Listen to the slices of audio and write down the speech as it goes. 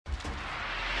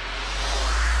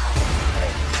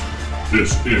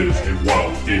This is a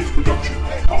Wild Age Production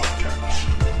podcast.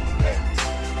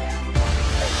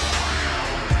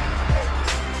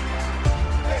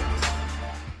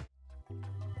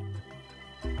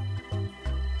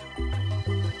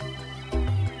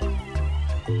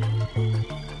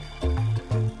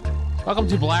 Welcome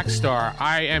to Blackstar.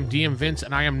 I am DM Vince,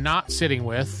 and I am not sitting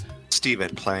with...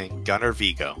 Steven playing Gunner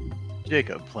Vigo.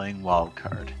 Jacob playing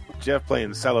Wildcard. Jeff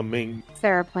playing Salaming.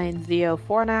 Sarah playing Zio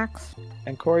Fornax.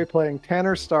 And Corey playing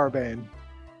Tanner Starbane.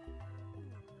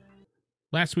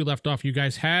 Last we left off, you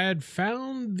guys had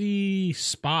found the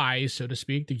spy, so to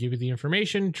speak, to give you the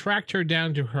information, tracked her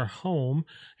down to her home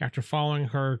after following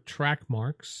her track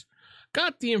marks,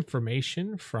 got the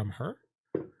information from her,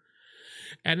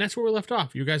 and that's where we left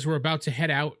off. You guys were about to head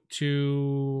out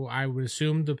to, I would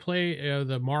assume, the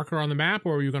the marker on the map,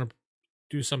 or were you going to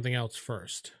do something else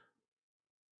first?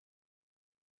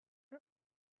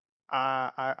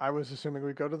 I was assuming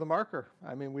we'd go to the marker.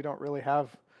 I mean, we don't really have...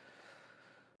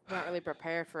 We're not really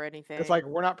prepared for anything. It's like,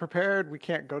 we're not prepared. We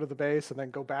can't go to the base and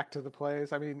then go back to the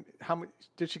place. I mean, how much...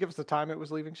 Did she give us the time it was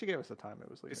leaving? She gave us the time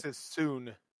it was leaving. It says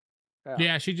soon.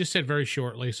 Yeah, she just said very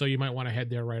shortly, so you might want to head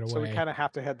there right away. So we kind of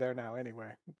have to head there now anyway.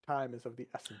 Time is of the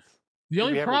essence. The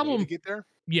only problem... to get there?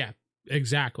 Yeah,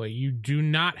 exactly. You do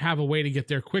not have a way to get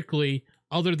there quickly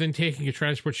other than taking a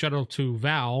transport shuttle to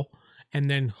Val and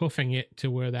then hoofing it to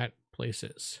where that place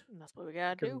is. And that's what we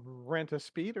gotta do. Rent a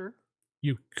speeder.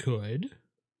 You could.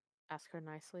 Ask her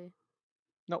nicely.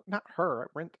 No, not her.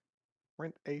 Rent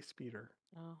a speeder.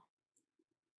 Oh.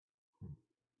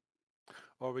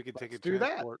 Or we could take Let's a do that.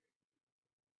 transport.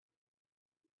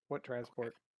 What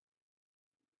transport?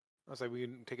 I was like, we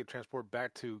can take a transport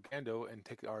back to Gando and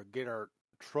get our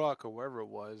truck or wherever it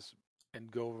was and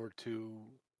go over to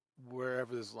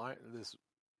wherever this.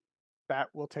 That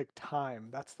will take time.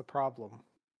 That's the problem.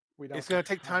 We don't. It's going to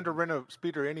take time to rent a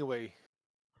speeder anyway.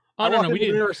 Oh, no, we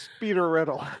need a speeder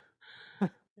rental.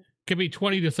 Could be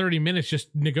 20 to 30 minutes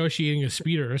just negotiating a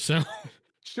speeder, so.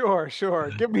 Sure.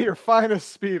 Give me your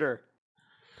finest speeder.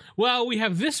 Well, we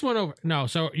have this one over. No,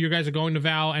 so you guys are going to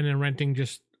Val and then renting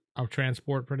just a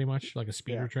transport pretty much, like a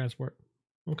speeder transport?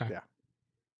 Okay. Yeah.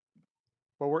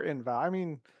 Well, we're in Val. I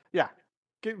mean, yeah.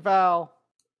 Get Val,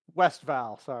 West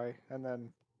Val, sorry, and then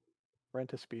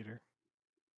rent a speeder.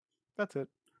 That's it.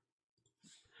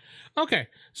 Okay,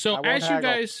 so as you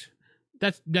guys,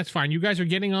 that's fine. You guys are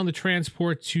getting on the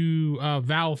transport to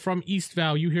Val from East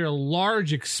Val. You hear a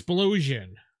large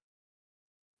explosion.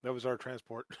 That was our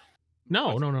transport.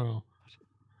 No.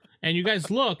 And you guys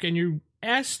look and you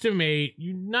estimate,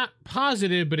 you're not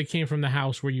positive, but it came from the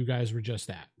house where you guys were just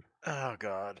at. Oh,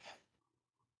 God.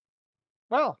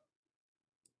 Well,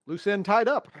 loose end tied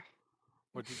up.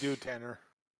 What'd you do, Tanner?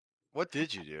 What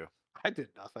did you do? I did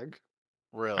nothing.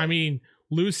 Really? I mean,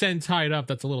 loose end tied up,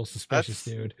 that's a little suspicious,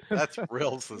 dude. That's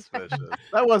real suspicious.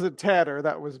 That wasn't Tanner.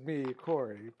 That was me,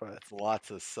 Corey. But That's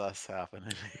lots of sus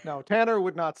happening. no, Tanner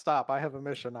would not stop. I have a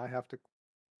mission. I have to.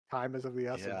 Time is of the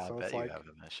essence. Yeah, I so bet it's you like have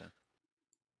a mission.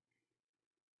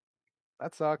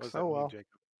 that sucks. What does that Oh mean, well. Jacob?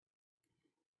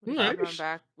 We Alright. should run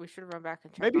back. We should run back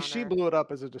and check Maybe on she her. blew it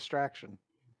up as a distraction.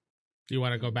 Do you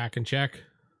want to go back and check?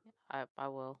 I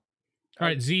will. All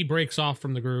right, Z breaks off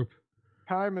from the group,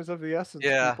 Time is of the essence.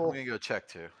 Yeah, people. I'm going to go check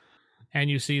too. and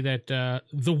you see that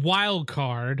the wild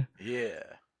card Yeah.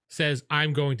 says,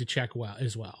 I'm going to check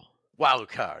as well,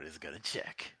 Wildcard is going to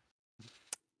check.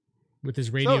 with his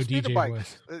radio So, speeder DJ bike.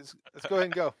 voice. Let's go ahead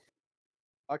and go.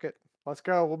 Fuck it. Let's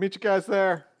go. We'll meet you guys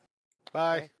there.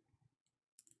 Bye.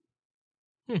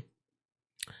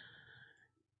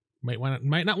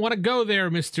 Might not want to go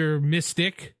there, Mr.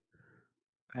 Mystic.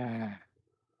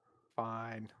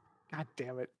 Fine. God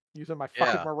damn it. Using my Yeah.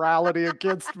 fucking morality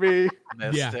against me.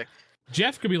 Mystic.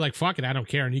 Jeff could be like, fuck it, I don't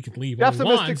care, and he can leave. Jeff's a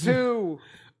when he mystic wants. too.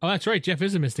 Oh, that's right, Jeff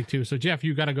is a mystic too. So Jeff,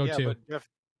 you got to go Yeah, too. but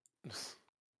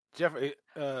Jeff, This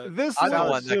I'm the Sal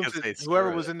one that assumes can say that whoever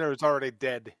screw was it. in there is already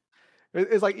dead.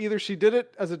 it's like either she did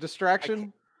it as a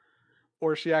distraction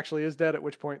or she actually is dead, at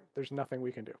which point there's nothing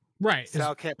we can do. Right,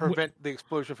 Sal can't prevent the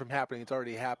explosion from happening. It's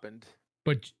already happened.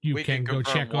 but you We can go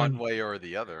confirm check one on. way or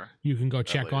the other. You can go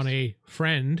check on a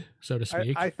friend, so to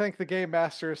speak. I think the game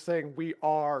master is saying we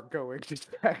are going to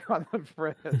check on the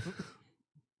friend.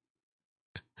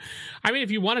 I mean, if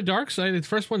you want a dark side, the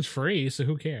first one's free, so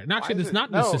who cares? No, actually, Why is it's it- not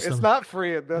in the no, system. it's not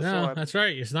free in this No, one. that's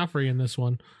right. It's not free in this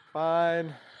one.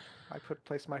 Fine. I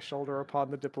place my shoulder upon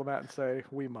the diplomat and say,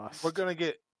 we must. We're gonna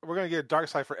get a dark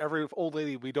side for every old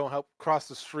lady we don't help cross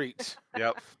the street.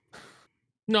 Yep.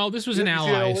 No, this was an You see,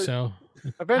 ally, I will- so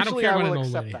Eventually, care I about will an old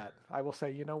accept lady. that. I will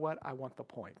say, you know what? I want the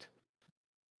point.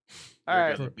 All You're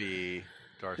right. going to be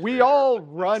Darth We Vader. all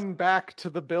run back to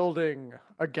the building,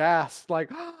 aghast, like,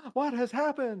 what has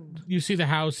happened? You see the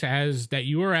house that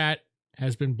you were at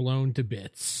has been blown to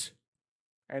bits.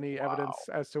 Any evidence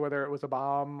as to whether it was a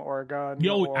bomb or a gun?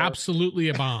 Yo, or... absolutely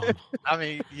a bomb. I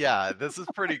mean, yeah, this is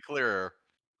pretty clear.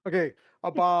 Okay,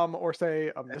 a bomb or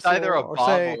say a missile. It's either a or bomb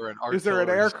say, or an is there an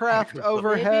artillery aircraft strike.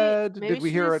 overhead? Maybe Did we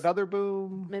she hear just- another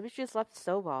boom? Maybe she just left the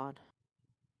stove on.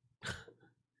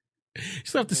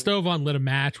 Just left the stove on, lit a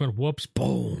match, went whoops,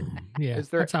 boom. Yeah, Is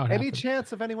there that's how it any happened.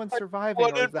 chance of anyone surviving,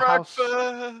 What or in breakfast?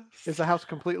 is the house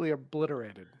completely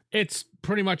obliterated? It's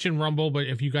pretty much in rumble, but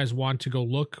if you guys want to go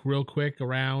look real quick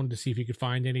around to see if you could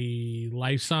find any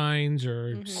life signs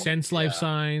or Mhm. sense life Yeah.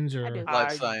 signs or I do. Life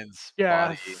I signs,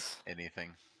 guess. body,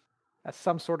 anything. As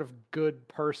some sort of good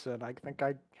person, I think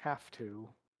I have to.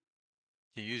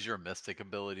 You use your mystic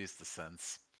abilities to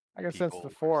sense. I can sense People the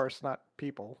versus- force, not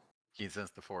people. Can you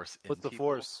sense the force in What's the people?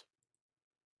 force?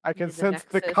 I can Use the sense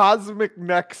the nexus. cosmic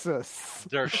nexus.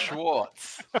 They're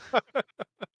Schwartz.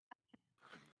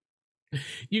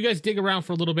 you guys dig around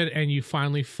for a little bit and you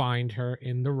finally find her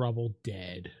in the rubble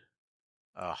dead.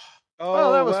 Ugh,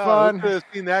 Well, that was wow, fun. who could have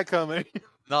seen that coming?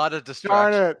 not a Darn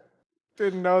distraction. it.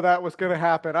 Didn't know that was going to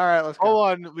happen. All right, let's go. Hold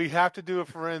on, we have to do a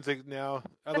forensic now.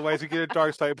 Otherwise, we get a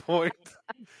dark side point.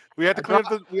 We have to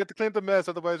clean up the mess.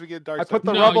 Otherwise, we get a dark I side. put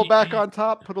the No, rubble you- back on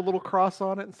top, put a little cross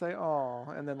on it, and say, "Oh,"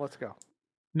 and then let's go.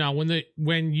 Now,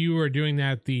 when you are doing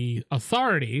that, the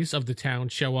authorities of the town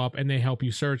show up and they help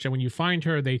you search. And when you find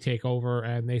her, they take over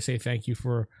and they say thank you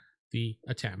for the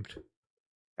attempt.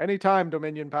 Anytime,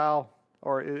 Dominion pal,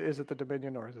 or is it the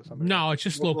Dominion, or is it somebody? No, it's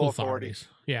just Local local authority. authorities.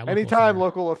 Yeah, local Anytime, authority.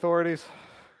 local authorities.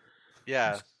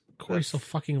 Yeah. Corey's so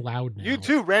fucking loud now. You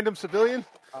too, random civilian.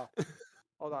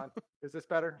 Hold on. Is this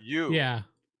better? You. Yeah,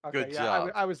 Okay, Good yeah,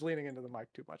 job. I was leaning into the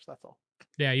mic too much. That's all.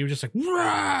 yeah. You were just like,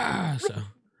 "Rah!" So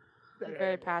I'm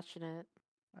very passionate.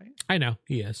 I know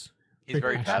he is. He's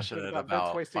very Passionate passionate Vince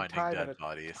about wasting finding time dead on a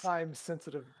bodies.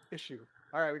 time-sensitive issue.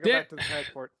 All right, we go There- back to the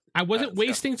transport. I wasn't Let's go.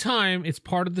 wasting time. It's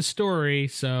part of the story.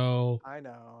 So I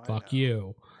know. fuck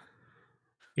you.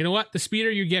 You know what? The speeder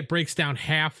you get breaks down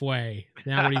halfway.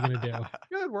 Now what are you gonna do?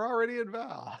 Good, we're already in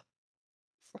Val.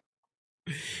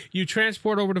 You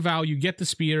transport over to Val, you get the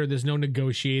speeder, there's no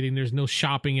negotiating, there's no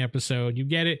shopping episode. You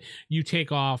get it, you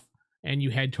take off, and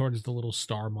you head towards the little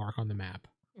star mark on the map.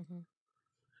 Hmm.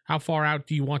 How far out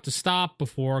do you want to stop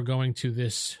before going to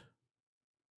this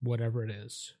whatever it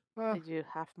is? Did you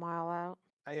half mile out?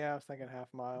 Yeah, I was thinking half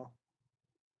mile.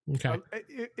 Okay.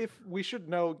 If we should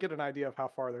get an idea of how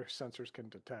far their sensors can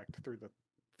detect through the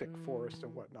thick forest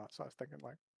and whatnot. So I was thinking,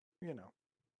 like,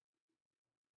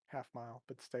 half mile,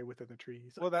 but stay within the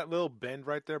trees. Well, that little bend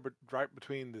right there, but right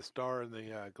between the star and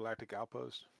the galactic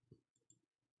outpost.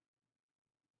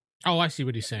 Oh, I see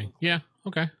what he's saying. Yeah,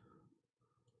 okay.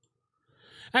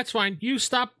 That's fine. You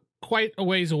stop quite a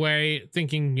ways away,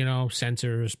 thinking,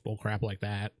 sensors, bullcrap like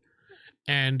that.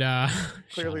 And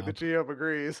Clearly, shut the up. GM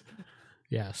agrees.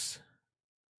 Yes.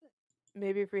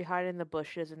 Maybe if we hide in the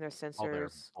bushes and their All their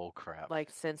sensors bull crap. like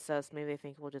sense us, maybe they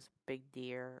think we're just big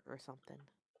deer or something.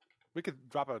 We could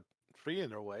drop a tree in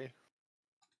their way.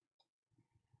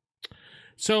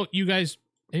 So you guys,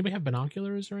 anybody have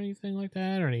binoculars or anything like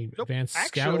that, or any Nope. advanced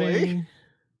Actually- scouting?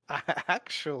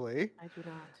 Actually, I do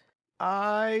not.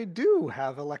 I do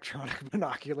have electronic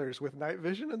binoculars with night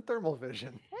vision and thermal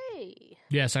vision. Hey.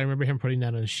 Yes, I remember him putting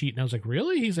that on a sheet, and I was like,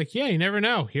 "Really?" He's like, "Yeah, you never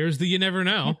know. Here's the you never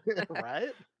know."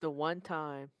 Right? The one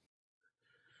time.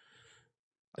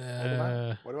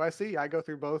 What do I see? I go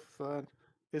through both.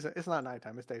 It's not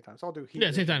nighttime; it's daytime. So I'll do heat. Yeah,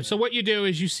 same vision time. So and- what you do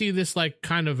is you see this like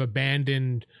kind of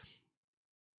abandoned,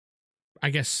 I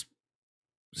guess,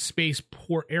 space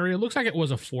port area. It looks like it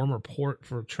was a former port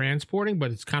for transporting,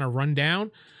 but it's kind of run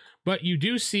down. But you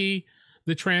do see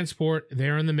the transport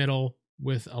there in the middle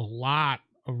with a lot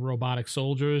of robotic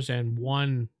soldiers and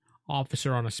one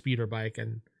officer on a speeder bike.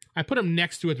 And I put him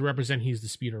next to it to represent he's the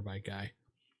speeder bike guy.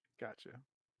 Gotcha.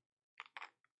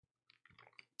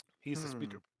 He's the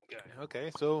speaker guy. Okay,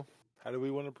 so how do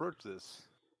we want to approach this?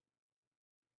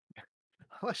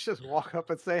 Let's just walk up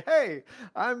and say, "Hey,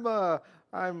 I'm oh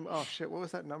shit, what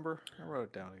was that number? I wrote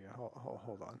it down again.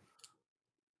 Hold on.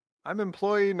 I'm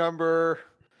employee number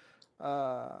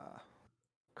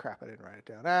crap, I didn't write it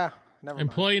down. Never mind.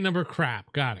 Employee number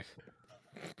crap. Got it.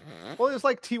 Well, it was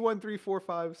like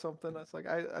T1345 something. That's like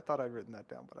I thought I'd written that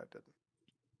down, but I didn't.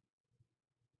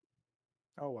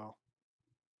 Oh well.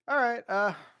 All right.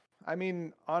 I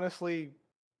mean, honestly,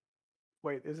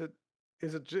 wait, is it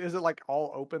like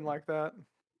all open like that?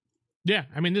 Yeah,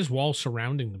 I mean, there's walls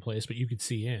surrounding the place, but you could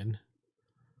see in.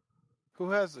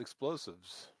 Who has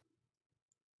explosives?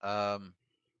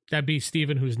 That'd be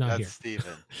Steven, who's not That's here.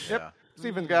 Steven. Yep. Yeah.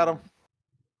 Steven's got him.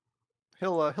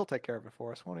 He'll take care of it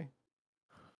for us, won't he?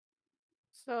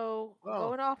 So Well-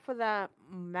 going off of that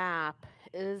map,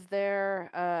 is there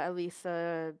at least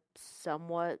a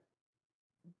somewhat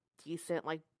decent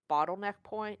like bottleneck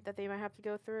point that they might have to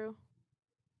go through?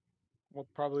 Well,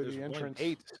 probably There's the one entrance.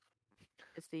 gate.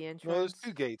 It's the entrance. No, there's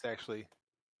 2 gates actually.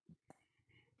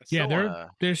 I Yeah, still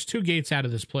there's 2 gates out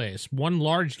of this place. One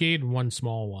large gate and one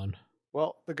small one.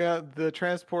 Well, the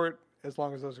transport, as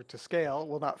long as those are to scale,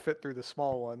 will not fit through the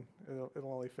small one.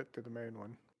 It'll only fit through the main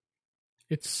one.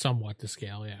 It's somewhat to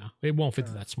scale, yeah. It won't fit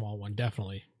to that small one,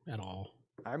 definitely, at all.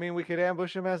 I mean, we could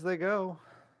ambush them as they go.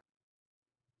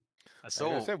 I Like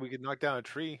still, I said, we could knock down a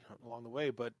tree along the way,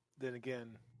 but then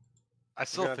again, I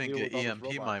still gotta think deal an with all those EMP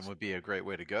mine robots. would be a great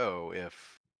way to go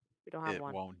if We don't have it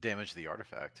one. won't damage the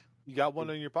artifact. you got one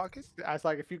in your pocket? I was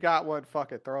like, if you got one,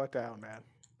 fuck it, throw it down, man.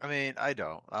 I mean, I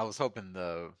don't. I was hoping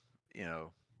the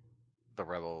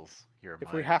rebels here If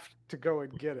might. we have to go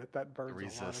and get it, that the burns a lot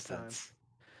of time. resistance.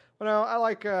 But no, I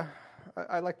like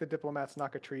the diplomats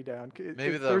knock a tree down.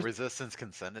 Maybe the There's- resistance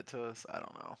can send it to us. I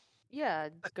don't know. Yeah,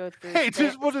 go through. Hey,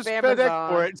 we'll just FedEx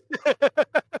for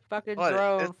it. Fucking What?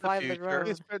 drone, It's the fly the future. drone.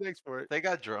 Just FedEx for it. They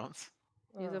got drones.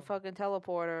 Use a fucking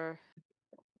teleporter.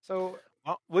 So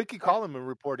Well, we could call them and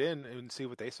report in and see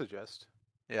what they suggest.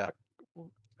 Yeah.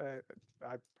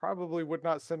 I probably would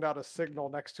not send out a signal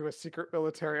next to a secret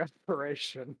military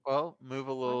operation. Well, move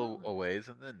a little a ways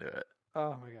and then do it.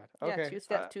 Oh my god. Okay.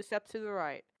 Yeah, two steps to the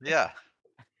right. Yeah.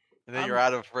 And then you're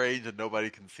out of range and nobody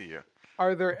can see you.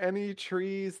 Are there any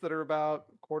trees that are about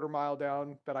a quarter mile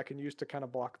down that I can use to kind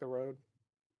of block the road?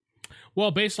 Well,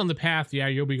 based on the path, yeah,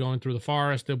 you'll be going through the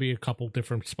forest. There'll be a couple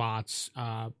different spots.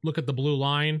 Look at the blue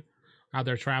line, how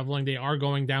they're traveling. They are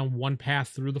going down one path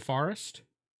through the forest.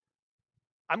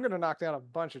 I'm going to knock down a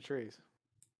bunch of trees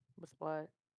With what?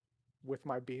 with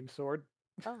my beam sword.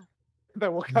 Oh.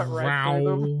 That will cut right through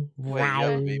them. Wait, you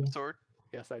have a beam sword?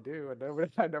 Yes, I do. And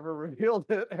I never revealed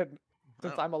it. And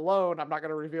since Oh. I'm alone, I'm not going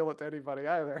to reveal it to anybody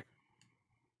either.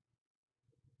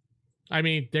 I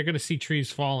mean, they're going to see trees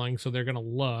falling, so they're going to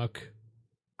look.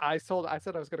 I said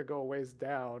I was going to go a ways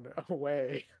down,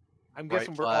 away. I'm Bright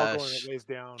guessing we're all going flash. a ways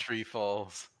down. Tree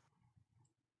falls.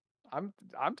 I'm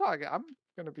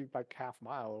going to be like half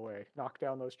mile away. Knock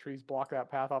down those trees, block that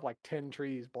path off, like 10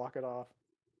 trees, block it off.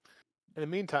 In the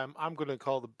meantime, I'm going to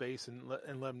call the base and let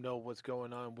them know what's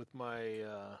going on with my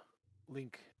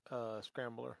link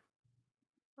scrambler.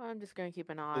 I'm just gonna keep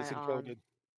an eye It's on. encoded.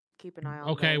 Keep an eye on.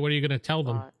 Okay, what are you going to tell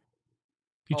them? spot.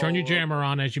 You turn your Oh, jammer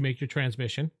on as you make your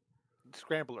transmission.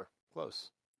 Scrambler,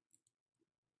 close.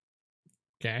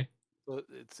 Okay. So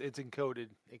it's encoded.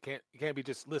 It can't be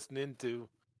just listened into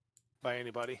by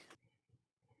anybody.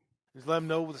 Just let them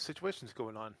know what the situation's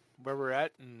going on, where we're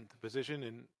at, and the position,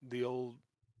 and the old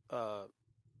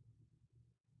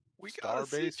We got a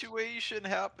Starbase? situation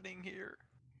happening here.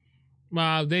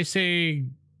 They say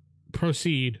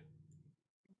proceed.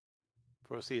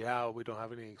 proceed. How we don't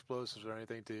have any explosives or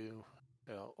anything to,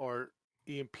 or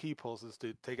EMP pulses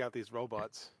to take out these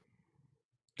robots.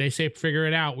 They say figure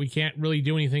it out. We can't really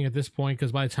do anything at this point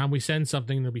because by the time we send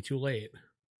something, it'll be too late.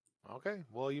 Okay,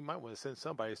 well, you might want to send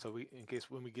somebody so in case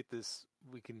when we get this,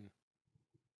 we can,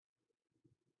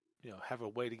 have a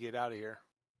way to get out of here.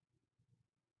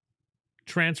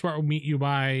 Transport will meet you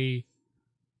by,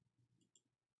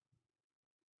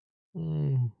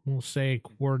 we'll say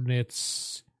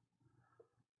coordinates,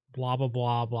 blah, blah,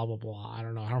 blah, blah, blah, blah. I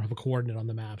don't know. I don't have a coordinate on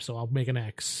the map, so I'll make an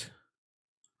X.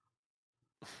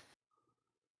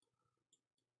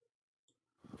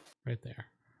 Right there.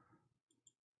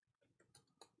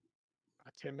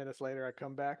 10 minutes later, I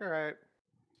come back. All right,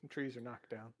 some trees are knocked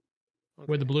down.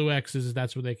 Where the blue X is,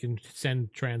 that's where they can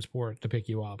send transport to pick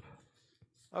you up.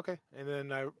 Okay, and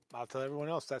then I'll tell everyone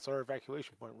else that's our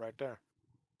evacuation point right there.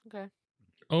 Okay.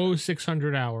 Oh,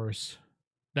 600 hours.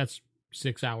 That's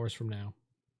 6 hours from now.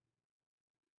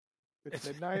 It's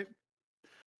midnight.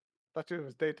 Thought it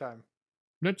was daytime.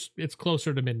 It's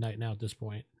closer to midnight now at this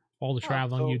point. All the Oh,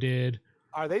 traveling so- you did.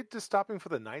 Are they just stopping for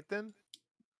the night then?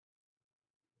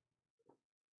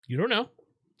 You don't know.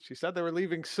 She said they were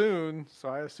leaving soon, so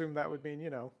I assume that would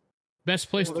mean, Best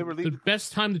place, Well, they were the leaving-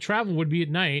 best time to travel would be at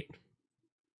night.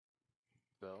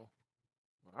 So,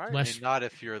 all right. I Less- mean, not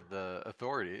if you're the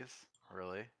authorities,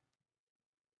 really.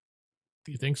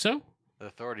 Do you think so? The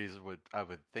authorities would, I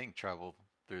would think, travel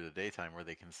through the daytime where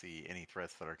they can see any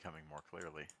threats that are coming more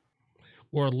clearly.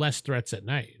 Or less threats at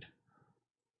night?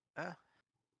 Eh.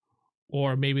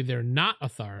 Or maybe they're not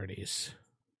authorities.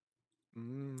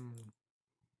 Mm.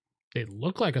 They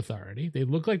look like authority. They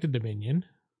look like the Dominion.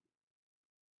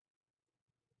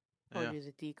 Or Yeah. use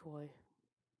a decoy.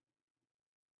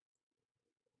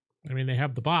 I mean, they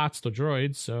have the bots, the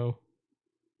droids, so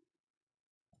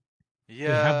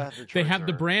Yeah. they have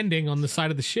the branding on the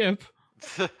side of the ship.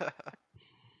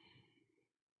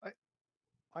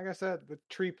 Like I said, the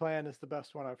tree plan is the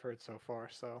best one I've heard so far.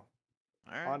 So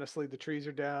All right. honestly, the trees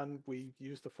are down. We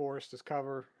use the forest as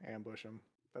cover, ambush them.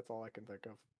 That's all I can think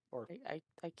of. Or I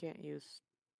can't use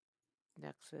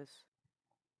Nexus.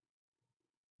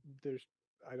 there's,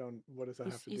 I don't. What does that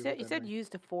have to do? You with said anything? use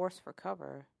the force for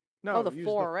cover. No, the use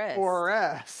forest. The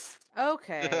 4S.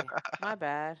 Okay, my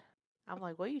bad. I'm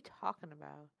like, what are you talking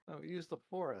about? No, use the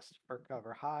forest for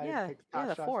cover. Hide, Yeah, take yeah, pot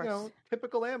the shots. forest. You know,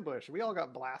 typical ambush. We all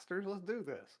got blasters. Let's do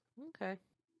this. Okay.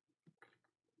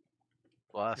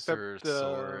 Blasters,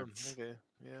 swords, Okay,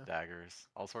 yeah. daggers,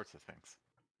 all sorts of things.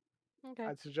 Okay.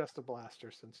 I'd suggest a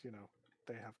blaster since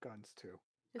they have guns too.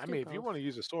 Just I do mean, if you both. want to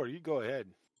use a sword, you go ahead.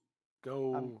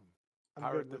 Go. I'm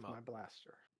Pirate good with them my up.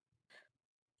 blaster.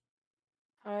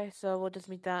 All right, so we'll just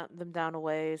meet them down a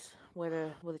ways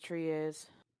where the tree is.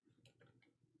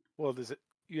 Well, does it?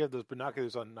 You have those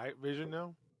binoculars on night vision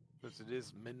now, since it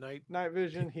is midnight. Night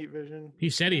vision, heat vision. He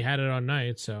said he had it on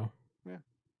night, so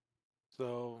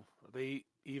So are they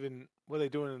even? What are they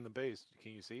doing in the base?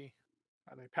 Can you see?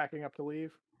 Are they packing up to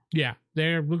leave? yeah,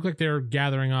 they look like they're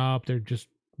gathering up. They're just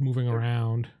moving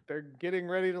around. They're getting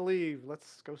ready to leave.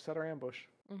 Let's go set our ambush.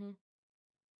 Mm-hmm.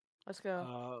 Let's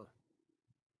go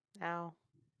now.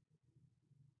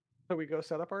 So we go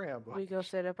set up our ambush. We go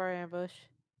set up our ambush.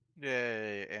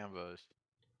 Yay, ambush.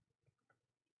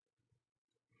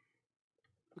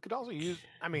 We could also use.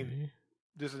 I mean, Okay.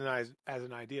 this is as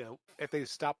an idea. If they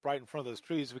stop right in front of those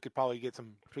trees, we could probably get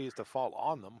some trees to fall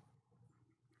on them.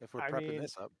 If we're I prepping mean,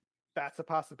 this up. That's a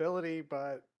possibility,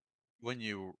 but When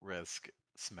you risk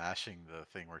smashing the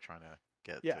thing we're trying to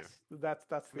get yes, to. that's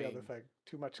the I other mean, thing.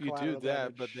 Too much You do collateral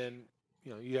that, but damage.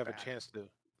 then you have a bad. chance to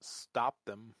stop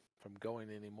them from going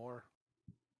anymore.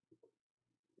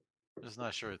 Just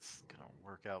not sure it's gonna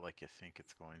work out like you think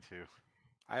it's going to.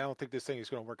 I don't think this thing is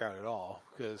going to work out at all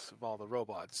because of all the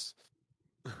robots.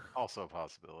 Also a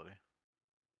possibility.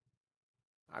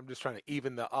 I'm just trying to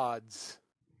even the odds.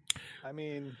 I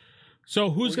mean, So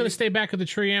who's Well, going you- to stay back at the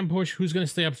tree ambush? Who's going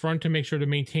to stay up front to make sure to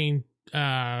maintain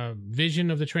vision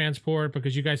of the transport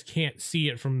because you guys can't see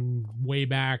it from way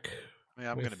back? I mean,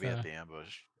 I'm With, gonna be at the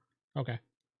ambush. Okay.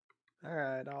 all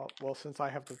right. Well, since I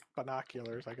have the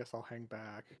binoculars, I guess I'll hang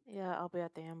back. Yeah, I'll be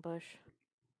at the ambush.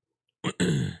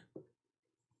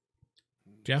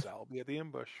 Jeff? So I'll be at the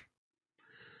ambush.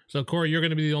 So Corey, you're going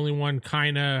to be the only one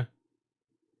kind of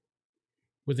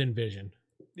within vision.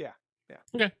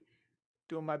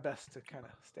 Doing my best to kind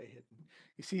of stay hidden.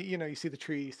 You see the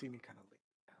tree. You see me kind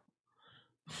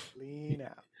of lean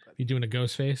out. But You doing a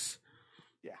ghost face?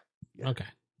 Yeah. Okay.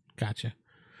 Gotcha.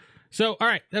 So, all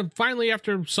right. Then finally,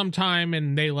 after some time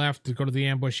and they left to go to the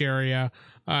ambush area,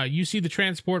 you see the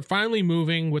transport finally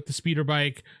moving with the speeder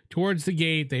bike towards the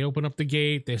gate. They open up the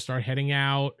gate. They start heading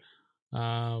out.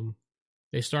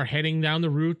 They start heading down the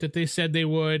route that they said they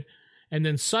would. And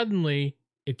then suddenly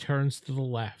it turns to the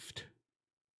left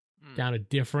down a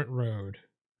different road.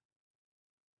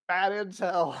 bad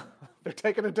intel. They're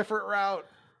taking a different route.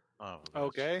 Oh,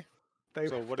 Okay. They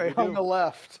So what do they we hung do? the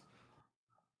left.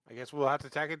 I guess we'll have to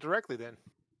attack it directly then.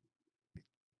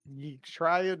 You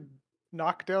try and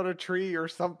knock down a tree or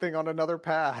something on another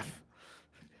path.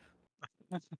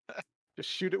 Just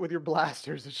shoot it with your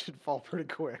blasters. It should fall pretty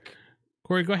quick.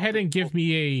 Corey, go ahead and give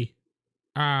me a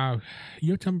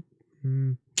you have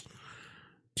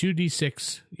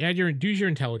 2d6. Use your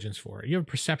intelligence for it. You have a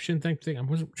perception thing. I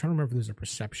wasn't trying to remember if there's a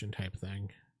perception type thing.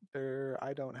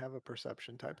 I don't have a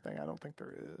perception type thing. I don't think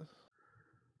there is.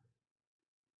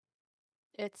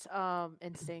 It's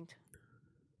instinct.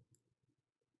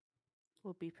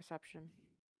 Will be perception.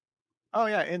 Oh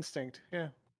yeah, instinct. Yeah.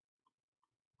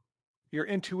 Your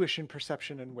intuition,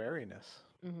 perception, and wariness.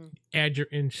 Mm-hmm. Add your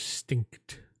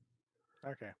instinct.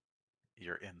 Okay.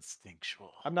 You're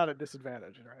instinctual. I'm not at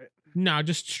disadvantage, right? No,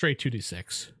 just straight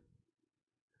 2d6.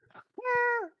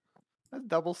 That's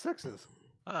double sixes.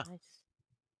 Huh. Nice.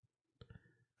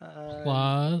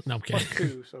 Plus, no, I'm plus kidding.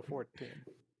 2, so 14.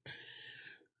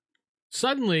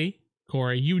 Suddenly,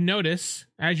 Corey, you notice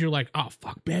as you're like, oh,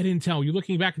 fuck, bad intel. You're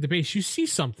looking back at the base. You see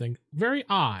something very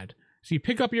odd. So you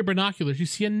pick up your binoculars. You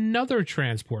see another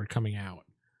transport coming out.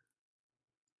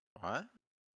 What?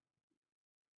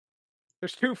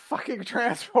 There's 2 fucking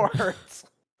transports.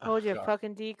 Hold your God.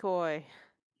 fucking decoy.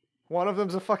 One of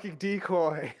them's a fucking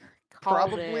decoy. Called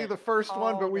Probably it. the first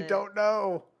one, but we Called it. don't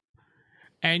know.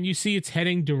 And you see it's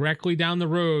heading directly down the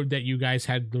road that you guys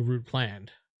had the route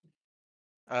planned.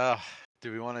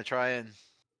 Do we want to try and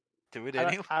Do it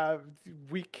anyway.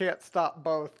 We can't stop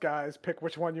both, guys. Pick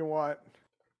which one you want.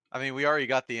 I mean, we already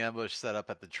got the ambush set up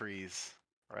at the trees,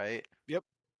 right?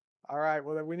 All right,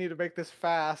 well, then we need to make this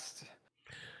fast.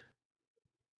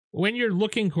 When you're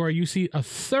looking, Corey, you see a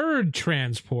third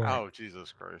transport. Oh,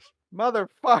 Jesus Christ.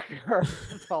 Motherfucker.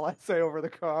 That's all I say over the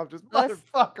comm. Just Let's-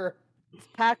 motherfucker.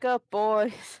 Pack up,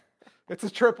 boys. It's a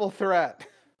triple threat.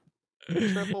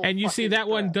 Triple And you see fucking that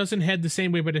one threat. doesn't head the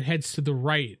same way, but it heads to the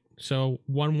right. So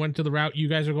one went to the route you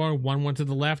guys are going, one went to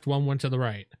the left, one went to the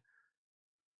right.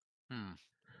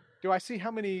 Do I see how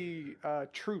many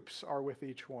troops are with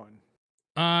each one?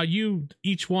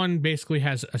 Each one basically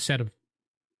has a set of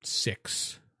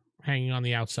 6 hanging on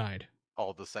the outside.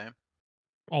 All the same?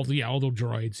 All the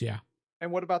droids, yeah.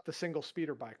 And what about the single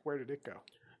speeder bike? Where did it go?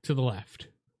 To the left.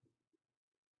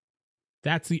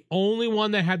 That's the only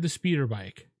one that had the speeder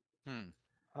bike.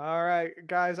 All right,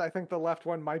 guys, I think the left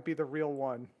one might be the real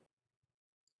one.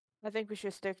 I think we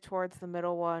should stick towards the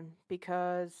middle one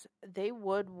because they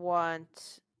would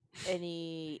want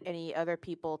any other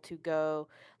people to go,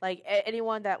 like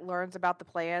anyone that learns about the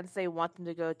plans, they want them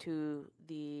to go to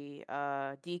the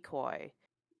decoy.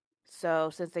 So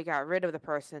since they got rid of the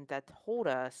person that told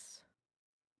us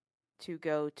to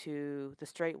go to the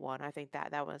straight one, I think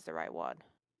that one's the right one.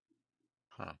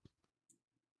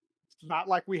 It's not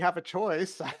like we have a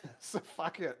choice, so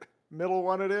fuck it. Middle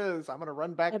one it is. I'm gonna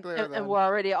run back there then. And we're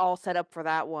already all set up for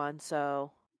that one,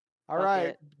 so All fuck right,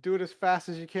 it. do it as fast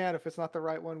as you can. If it's not the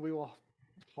right one, we will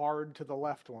hard to the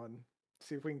left one.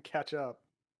 See if we can catch up.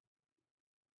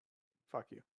 Fuck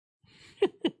you.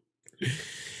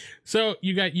 So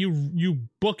you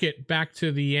book it back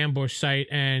to the ambush site,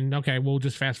 and okay, we'll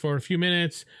just fast forward a few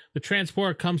minutes. The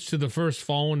transport comes to the first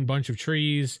fallen bunch of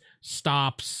trees,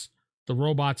 stops. The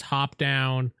robots hop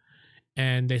down,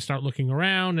 and they start looking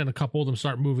around, and a couple of them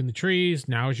start moving the trees.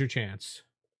 Now is your chance.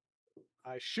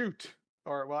 I shoot.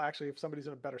 Or, well, actually, if somebody's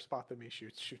in a better spot than me,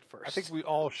 shoot first. I think we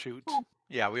all shoot.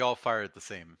 Yeah, we all fire at the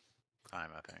same time,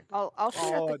 I think. I'll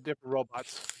shoot at All the different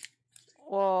robots.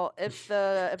 Well, if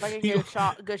I can get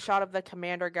a good shot of the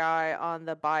commander guy on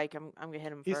the bike, I'm gonna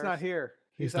hit him He's first. not here.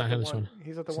 He's at not the here this one. one.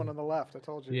 He's at the one on the left. I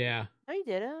told you. Yeah. No, you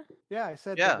didn't. Yeah, I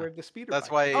said Yeah, that we're the speeder That's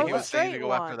bike. why Oh, he the was saying to straight go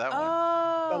one. after that one.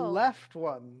 Oh, The left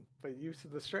one, but you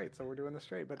said the straight, so we're doing the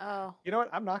straight. But Oh, you know what?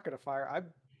 I'm not going to fire.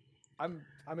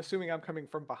 I'm assuming I'm coming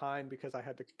from behind because I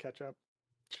had to catch up.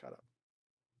 Shut up.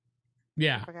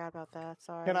 Yeah. I forgot about that.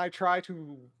 Sorry. Can I try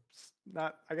to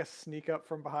not, I guess, sneak up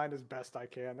from behind as best I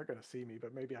can? They're going to see me,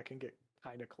 but maybe I can get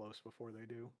kind of close before they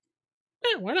do.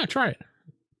 Yeah, why not try it?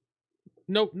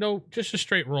 No, just a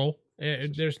straight roll.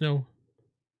 There's no,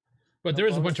 but No there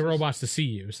is a bunch of bonuses? robots to see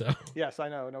you. So, Yes, I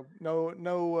know.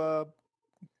 No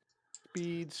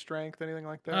speed, strength, anything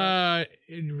like that.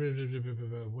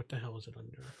 what the hell is it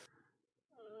under?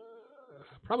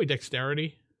 Probably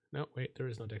dexterity. No, wait, there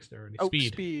is no dexterity. Oh,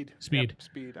 Speed. Speed. Speed. Yep,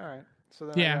 speed. All right. So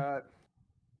then Yeah. I got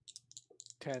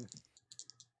 10.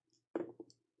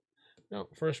 No,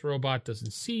 first robot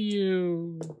doesn't see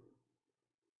you.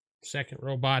 Second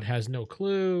robot has no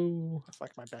clue. That's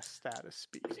like my best stat is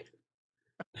speed.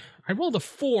 I rolled a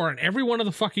 4 on every one of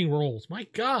the fucking rolls. My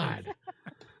God.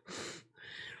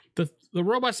 The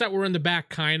robots that were in the back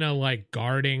kind of like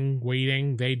guarding,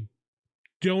 waiting, they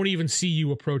don't even see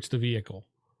you approach the vehicle.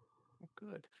 Oh,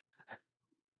 good.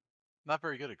 Not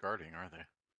very good at guarding, are they?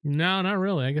 No, not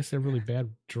really. I guess they're really bad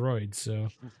droids, so.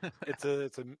 It's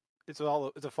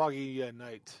a foggy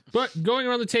night. But going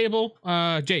around the table,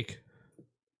 Jake.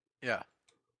 Yeah.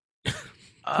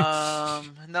 No,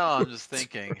 I'm just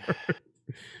thinking.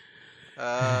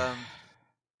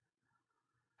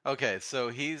 Okay, so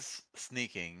he's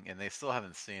sneaking, and they still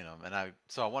haven't seen him, and I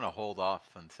want to hold off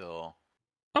until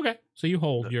Okay, so you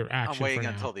hold your action. I'm waiting for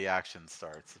now. until the action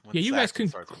starts. When Yeah, you guys action can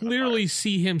starts, I'm gonna clearly fire.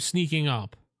 see him sneaking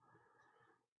up,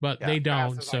 but Yeah, they Fast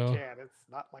don't. as I So can. It's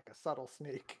not like a subtle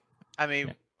sneak. I mean,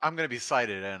 Yeah. I'm gonna be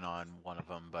sighted in on one of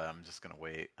them, but I'm just gonna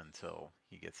wait until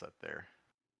he gets up there.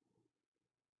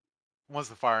 Once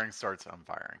the firing starts, I'm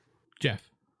firing. Jeff.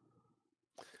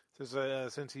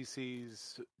 Since he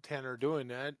sees Tanner doing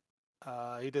that,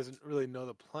 he doesn't really know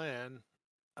the plan,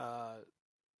 and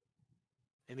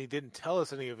he didn't tell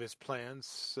us any of his plans.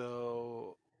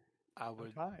 So I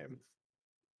would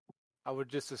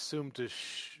just assume to.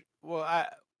 Where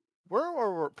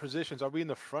are our positions? Are we in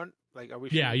the front? Like, are we?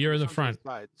 Yeah, shooting you're from in the some of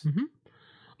front. sides?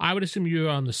 I would assume you're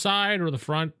on the side or the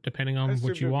front, depending I on assume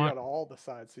what you they'd be want. on all the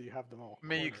sides, so you have them all. I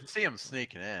mean, you cornered. can see him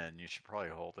sneaking in. You should probably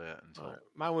hold it until. All right.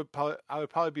 I would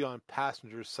probably be on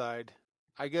passenger side.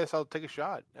 I guess I'll take a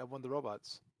shot at one of the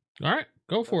robots. All right,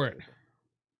 go for it.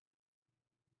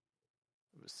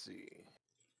 Let's see.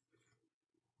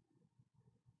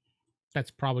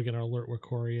 That's probably going to alert where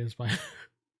Corey is by.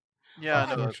 Yeah, I know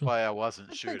that's Unfortunately. why I wasn't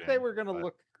I shooting. think they were going to but-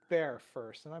 look there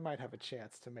first, and I might have a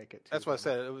chance to make it. That's why I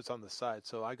said it was on the side,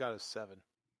 so I got a 7.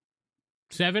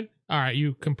 7? All right,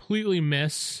 you completely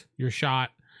miss your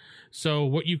shot. So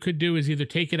what you could do is either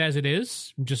take it as it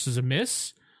is, just as a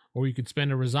miss, or you could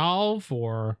spend a resolve,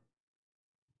 or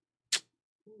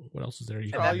what else is there? You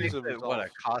And can I'll that do? use makes a it, what, a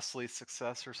resolve. costly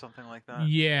success or something like that?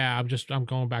 Yeah, I'm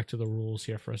going back to the rules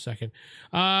here for a second.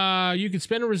 You can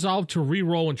spend a resolve to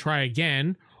re-roll and try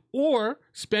again, or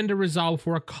spend a resolve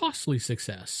for a costly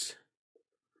success.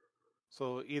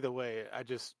 So either way, I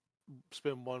just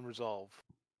spend 1 resolve.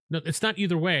 No, it's not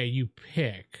either way. You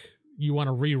pick. You want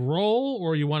to re-roll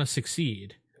or you want to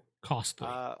succeed. Costly.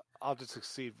 I'll just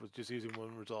succeed with just using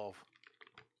 1 resolve.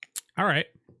 All right.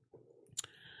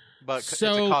 But it's a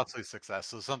So- costly success,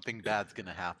 so something bad's going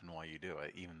to happen while you do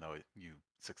it, even though you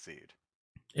succeed.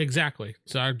 Exactly.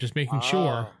 So I'm just making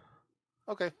sure.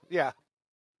 Oh. Okay, yeah.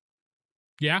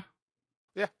 Yeah?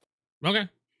 Yeah. Okay.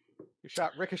 Your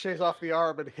shot ricochets off the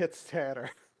arm and hits Tanner.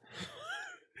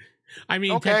 I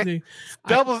mean, Okay. technically.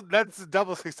 That's a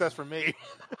double success for me.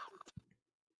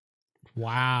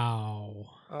 Wow.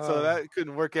 So that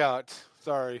couldn't work out.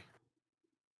 Sorry.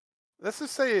 Let's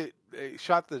just say I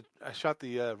shot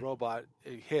the robot.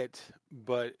 It hit,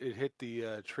 but it hit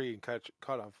the tree and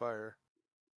caught on fire.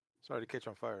 Sorry to catch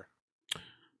on fire.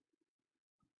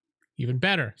 Even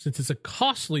better, since it's a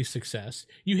costly success.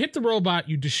 You hit the robot,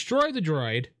 you destroy the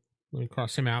droid. Let me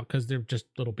cross him out because they're just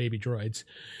little baby droids.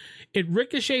 It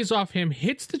ricochets off him,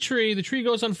 hits the tree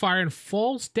goes on fire, and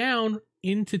falls down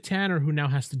into Tanner, who now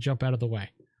has to jump out of the way.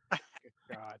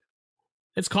 God.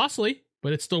 It's costly,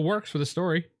 but it still works for the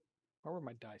story. Where were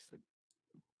my dice? Okay.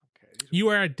 You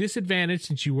are at disadvantage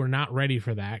since you were not ready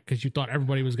for that because you thought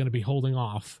everybody was going to be holding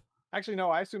off. Actually, no.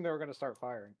 I assumed they were going to start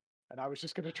firing, and I was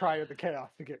just going to try in the chaos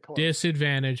to get close.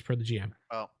 Disadvantage per the GM.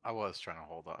 Well, I was trying to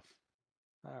hold off.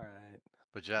 All right.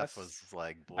 But Jeff That's- was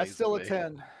like, I still a away.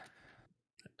 10.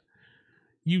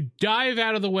 You dive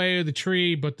out of the way of the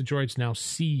tree, but the droids now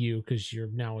see you because you're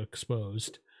now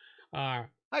exposed. Hi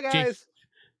guys.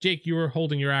 Jake, you were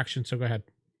holding your action, so go ahead.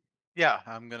 Yeah,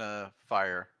 I'm gonna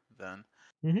fire then.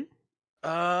 Mhm.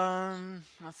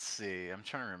 Let's see. I'm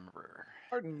trying to remember.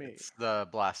 Pardon me. It's the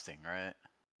blasting, right?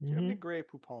 Do you have any Mhm. gray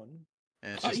poupon?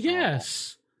 And it's just normal.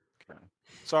 Yes. Okay.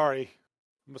 Sorry,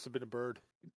 must have been a bird.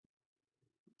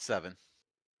 7,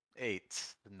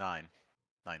 8, 9,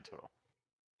 9 total.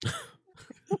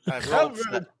 I rolled rolled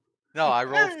Seven. No, I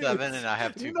rolled Eight, 7 and I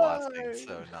have 2 blasting,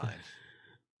 so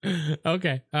 9.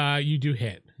 Okay. You do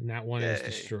hit, and that one is Yay.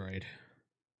 destroyed.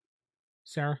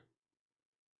 Sarah?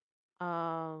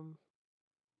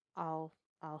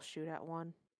 I'll shoot at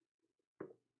one.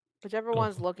 Whichever Go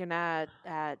one's for it. looking at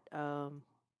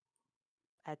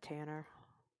Tanner.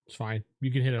 It's fine.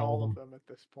 You can hit all of them. at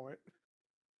this point.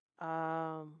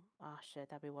 Oh shit,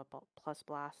 that'd be what plus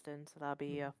blasting, so that'd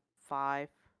be a 5.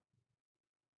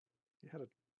 You had a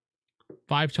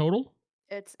 5 total?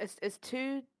 It's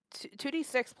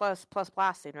 2d6 plus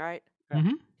blasting, right? Yeah.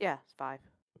 Mm-hmm. Yeah, it's 5.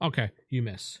 Okay, you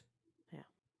miss.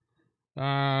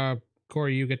 Yeah.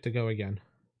 Corey, you get to go again.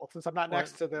 well, since I'm not Well,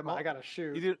 next to them, I well, gotta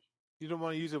shoot. You don't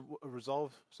want to use a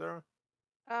resolve, Sarah?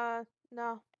 No,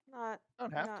 not. I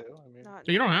don't have not- to. I mean, Not,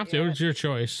 You don't not have to. yet. It's your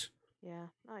choice. Yeah,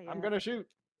 not yet. I'm gonna shoot.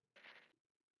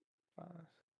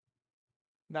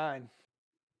 9.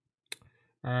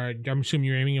 All right. I'm assuming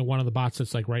you're aiming at one of the bots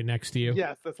that's like right next to you.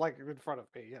 Yes, that's like in front of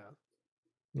me. Yeah.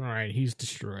 All right. He's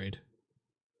destroyed.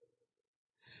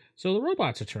 So the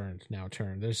robots now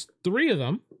turn. There's 3 of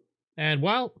them. And,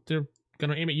 well, they're going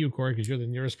to aim at you, Corey, because you're the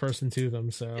nearest person to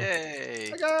them. So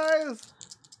Yay! Hi guys.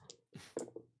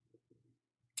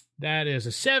 that is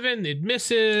a 7. It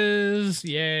misses.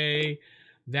 Yay.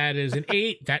 That is an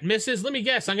 8. That misses. Let me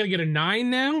guess. I'm going to get a 9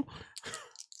 now?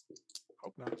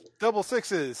 Hope not. Double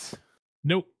 6s.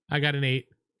 Nope. I got an 8.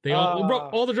 They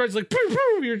all the droids like, poof,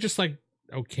 poof. You're just like,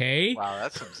 okay. Wow,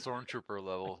 that's some stormtrooper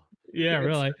level. Yeah, It's-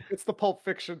 really. It's the Pulp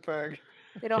Fiction thing.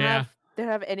 They don't Yeah.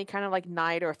 have any kind of like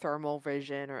night or thermal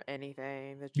vision or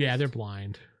anything. Yeah, they're just-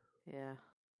 blind. Yeah.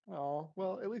 Oh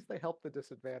well, at least they help the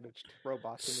disadvantaged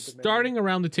robots in the Dominion. Starting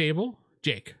around the table,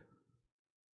 Jake,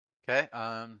 Okay,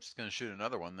 I'm just gonna shoot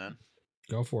another one then.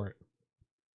 go for it.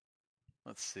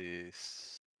 Let's see.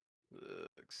 6,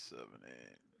 7,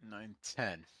 8, 9,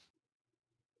 10.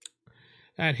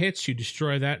 That hits. You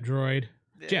destroy that droid.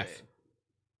 Jeff. Yay.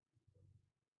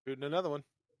 Shooting another one.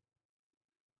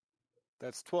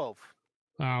 That's 12.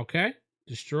 Okay.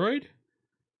 Destroyed.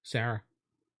 Sarah.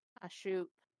 I shoot.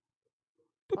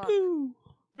 Fuck. Poo-poo.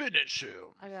 Finish him.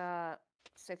 I got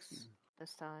 6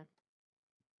 this time.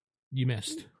 You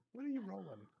missed. What are you rolling?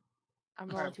 I'm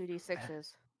rolling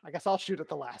 2d6s. I guess I'll shoot at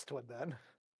the last one then.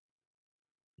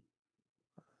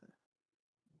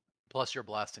 Plus your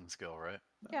blasting skill, right?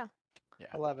 Yeah. Yeah.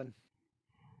 11.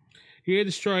 You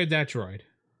destroyed that droid.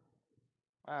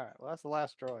 All right. Well, that's the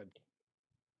last droid.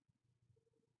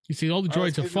 You see, all the All right,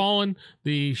 let's droids have get fallen.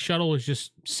 The shuttle is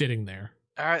just sitting there.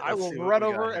 All right. I Let's will see what run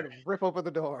we got over here. and rip open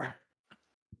the door.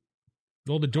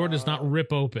 Well, the door does not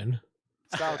rip open.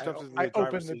 Style jumps into I the driver's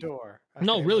open the seat. door. I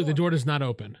No, say, really, the door does not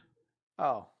open.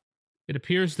 Oh, It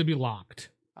appears to be locked.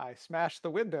 I smashed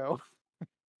the window.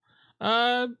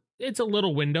 It's a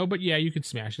little window, but yeah, you could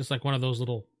smash. It's like one of those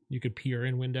little you could peer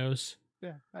in windows.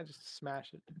 Yeah, I just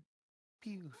smash it.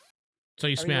 Pew. So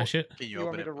you I mean, smash it. Can you You want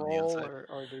open me it to from roll the inside?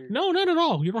 or do you... No, not at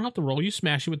all. You don't have to roll. You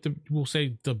smash it with the, we'll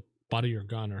say, the butt of your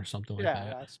gun or something like Yeah,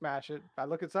 that. I smash it. I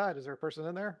look inside. Is there a person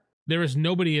in there? There is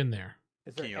nobody in there.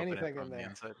 Is there Can you open it anything from in the there?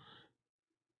 inside?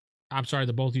 I'm sorry,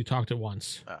 the both of you talked at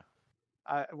once.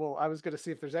 I was going to see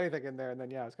if there's anything in there, and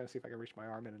then I was going to see if I could reach my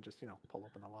arm in and just pull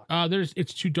open the lock.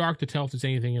 It's too dark to tell if there's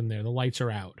anything in there. The lights are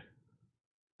out.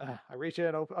 I reach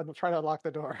in, I'm trying to unlock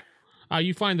the door.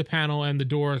 You find the panel and the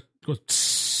door goes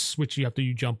tss, which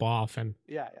you jump off, and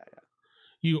Yeah.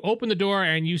 you open the door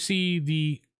and you see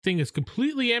the thing is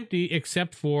completely empty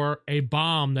except for a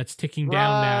bomb that's ticking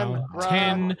down now. Run,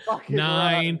 10, fucking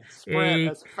 9, run. Sprint 8.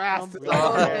 as fast as Roll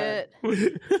I it.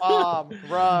 can.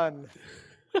 Run.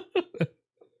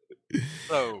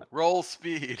 So roll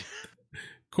speed.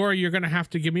 Corey, you're going to have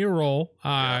to give me a roll.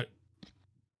 Yeah.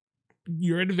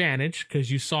 Your advantage, because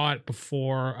you saw it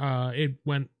before it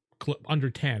went under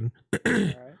 10. All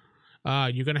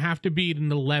right. You're going to have to beat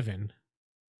an 11.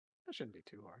 That shouldn't be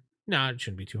too hard. No, it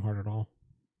shouldn't be too hard at all.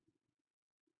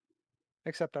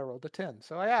 Except I rolled a 10.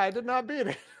 So yeah, I did not beat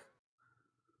it.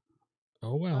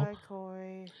 Oh, well. Bye,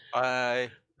 Corey. Bye.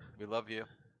 We love you.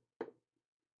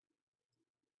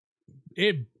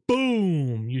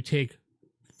 Boom! You take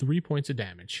 3 points of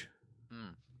damage.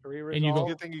 3 And you go- resolve.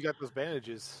 Good thing you got those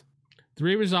bandages.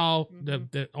 3 resolve.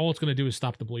 Mhm. All it's going to do is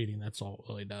stop the bleeding. That's all it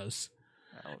really does.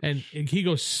 Ouch. And he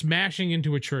goes smashing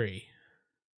into a tree.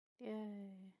 Yay.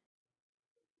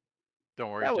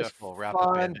 Don't worry, That was Jeff will wrap fun.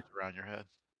 a bandage around your head.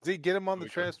 Z, get him on the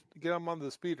Okay. Get him on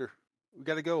the speeder. We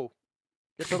gotta go.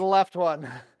 Get to the left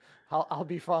one. I'll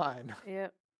be fine.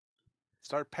 Yep.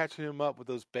 Start patching him up with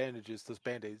those bandages, those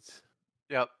band-aids.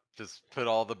 Yep. Just put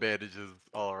all the bandages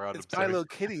all around It's him. my so little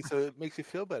kitty, so it makes you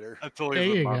feel better. until There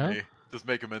he's a you go. mummy. Just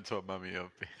make him into a mummy of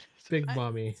bandages. Big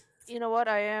mummy. You know what?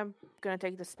 I am gonna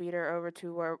take the speeder over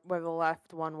to where the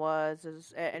left one was.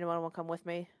 Is anyone want to come with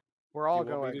me? We're all Do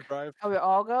you want me going. to drive? Are we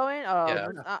all going? Oh,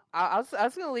 Yeah. I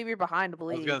was gonna leave you behind to I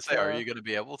was bleed. gonna say, are so- you gonna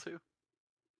be able to?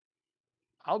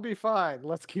 I'll be fine.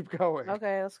 Let's keep going.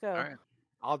 Okay, let's go. All right.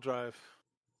 I'll drive.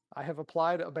 I have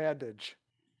applied a bandage.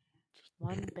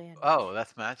 One band. Oh,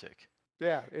 that's magic.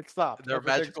 Yeah, it stopped. They're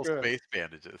Everything's magical good. space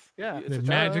bandages. Yeah, It's The a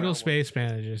magical giant space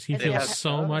bandages. He And they feels have-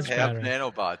 so much They have better.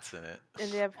 nanobots in it.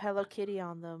 And they have Hello Kitty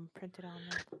on them, printed on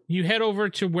them. You head over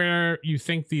to where you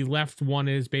think the left one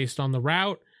is based on the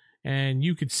route, and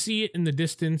you could see it in the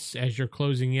distance as you're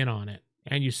closing in on it.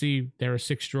 And you see there are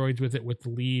 6 droids with it, with the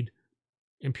lead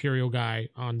Imperial guy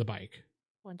on the bike.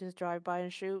 One just drive by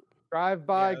and shoot. Drive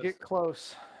by, Yes. get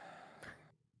close.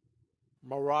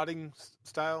 Marauding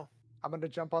style. I'm gonna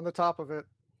jump on the top of it.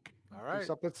 All Do right,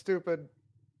 something stupid.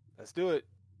 let's do it.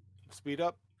 Speed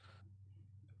up.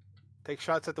 Take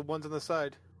shots at the ones on the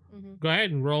side. Mm-hmm. Go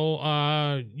ahead and roll.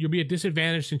 You'll be at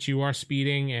disadvantage since you are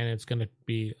speeding, and it's going to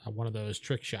be one of those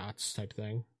trick shots type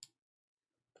thing.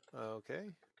 Okay.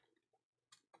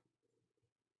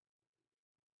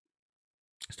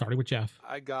 Starting with Jeff.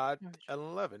 I got Nice. an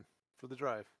 11 for the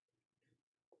drive.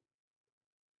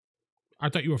 I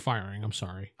thought you were firing. I'm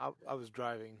sorry. I was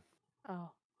driving.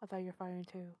 Oh, I thought you were firing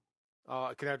too.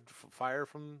 Can I fire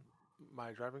from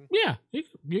my driving? Yeah, you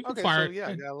can Okay, fire. so yeah,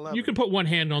 I got 11. You can put one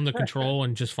hand on the control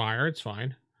and just fire. It's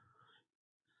fine.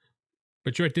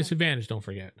 But you're at disadvantage. Don't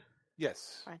forget.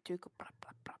 Yes. Fine, two. Go, plop,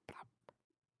 plop, plop,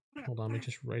 plop. Hold on. Let me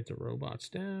just write the robots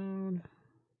down.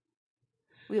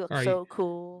 We look All right. so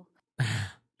cool.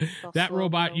 That slow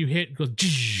robot mo. you hit goes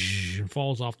and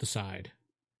falls off the side.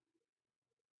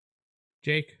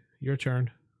 Jake, your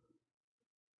turn.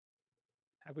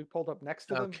 Have we pulled up next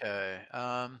to them? Okay.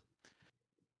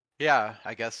 Yeah,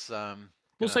 I guess. We'll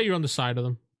gonna- say you're on the side of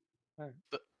them.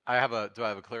 Do I have a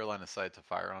clear line of sight to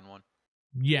fire on one?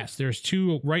 Yes, there's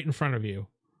 2 right in front of you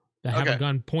that have a Okay.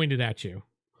 gun pointed at you.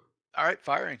 All right,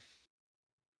 firing.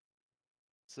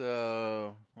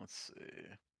 So let's see.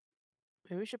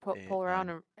 Maybe we should pull Eight, around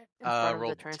nine. in front of roll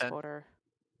the 10. transporter.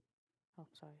 Oh,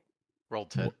 sorry. Roll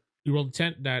 10. You roll a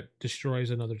tent that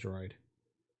destroys another droid.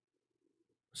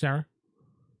 Sarah?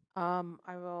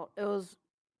 I rolled. It was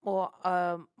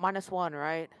 -1,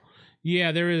 right?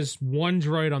 Yeah, there is one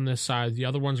droid on this side. The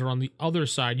other ones are on the other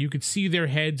side. You could see their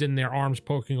heads and their arms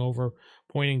poking over,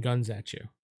 pointing guns at you.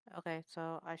 Okay,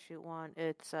 so I shoot one.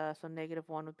 It's so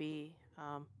 -1 would be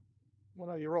Well,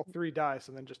 no, you roll 3 dice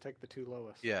and then just take the 2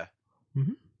 lowest. Yeah.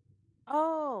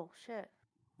 Oh shit!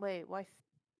 Wait, why?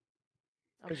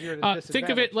 Because you're at a Think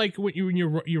of it disadvantage. like when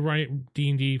you're running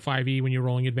D&D 5e when you're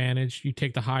rolling advantage. You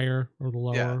take the higher or the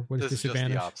lower. Yeah. What is This is just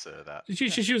disadvantage? the opposite of that.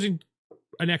 She's just using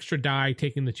an extra die,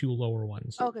 taking the 2 lower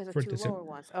ones. Okay, so for 2 lower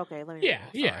ones. Okay, let me. Yeah, roll,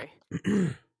 yeah.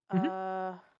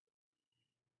 Sorry.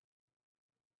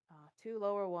 2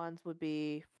 lower ones would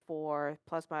be 4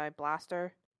 plus my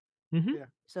blaster, Mm-hmm. Yeah.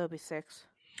 so it'd be 6.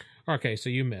 Okay, so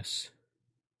you miss.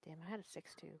 Damn, I had a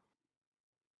 6 too.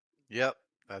 Yep.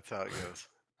 That's how it goes.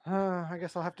 I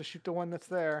guess I'll have to shoot the one that's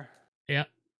there. Yeah.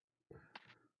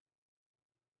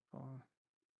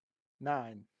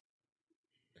 9.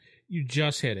 You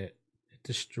just hit it. It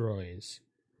destroys.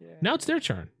 Yeah. Now it's their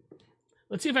turn.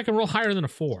 Let's see if I can roll higher than a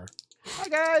 4. Hi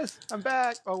guys, I'm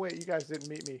back. Oh wait, you guys didn't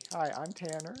meet me. Hi, I'm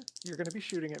Tanner. You're going to be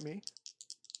shooting at me.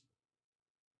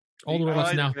 All the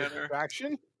robots now.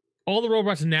 Action. All the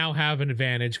robots now have an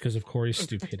advantage because of Corey's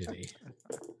stupidity.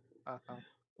 Uh-huh.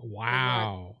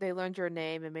 Wow. They learned your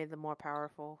name and made them more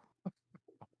powerful.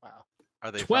 Wow.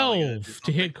 Are they finally gonna do 12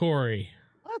 to hit something? Corey.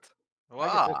 What? I get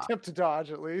Wow. to attempt to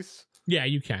dodge at least. Yeah,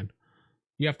 you can.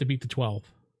 You have to beat the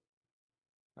 12.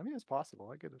 I mean, it's possible.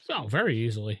 I could have. Oh, very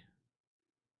easily.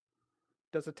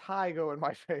 Does a tie go in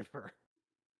my favor?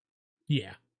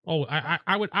 Yeah. Oh,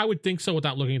 I would think so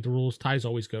without looking at the rules. Ties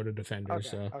always go to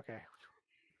defenders. Okay. So Okay.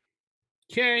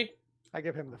 okay. I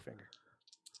give him the finger.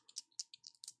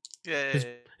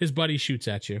 Yay. His buddy shoots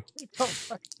at you. Oh,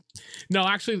 No,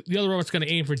 actually, the other robot's going to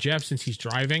aim for Jeff since he's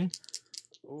driving.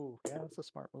 ooh, yeah, that's a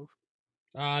smart move.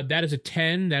 That is a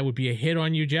 10. That would be a hit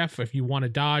on you, Jeff. If you want to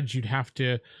dodge, you'd have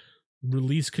to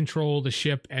release control of the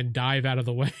ship and dive out of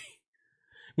the way,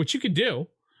 which you could do,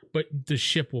 but the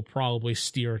ship will probably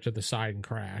steer to the side and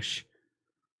crash.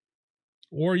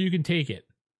 Or you can take it.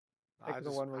 Take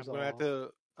the one I'm gonna have resolve.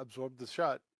 to absorb the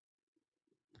shot.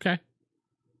 Okay.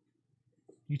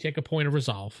 You take a point of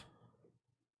resolve.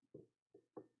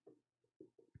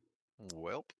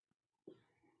 Welp.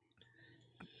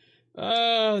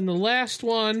 And the last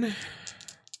one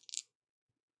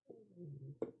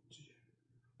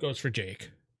goes for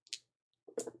Jake.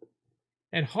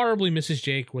 And horribly misses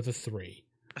Jake with a 3.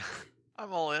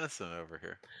 I'm all innocent over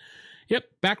here. Yep,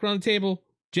 back around the table.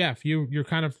 Jeff, you're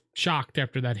kind of shocked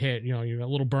after that hit. You know, you got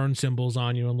little burn symbols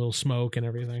on you and little smoke and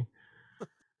everything.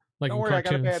 Like Don't in worry, I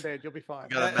got a cartoons. band-aid. You'll be fine.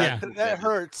 Got a Yeah. That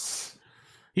hurts.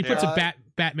 He puts Yeah. a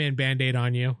Batman band-aid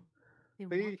on you. You're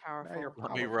See? more Now powerful. you're Let me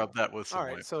powerful. rub that with some All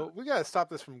right, white so pepper. we gotta stop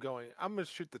this from going. I'm gonna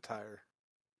shoot the tire.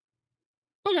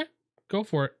 Okay, go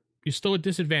for it. You're still at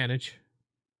disadvantage.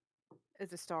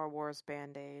 It's a Star Wars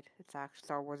Band-Aid. It's actually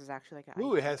Star Wars is actually like an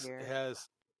Ooh, it item has here.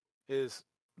 is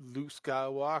Luke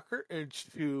Skywalker and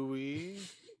Chewie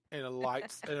and a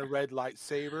red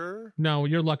lightsaber. No,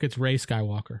 your luck, it's Rey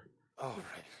Skywalker. Oh,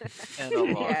 right. And a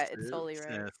lot Yeah, of it's totally suits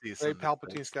right. and a Ray season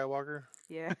Palpatine of- Skywalker.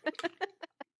 Yeah.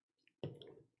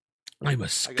 I'm a I got a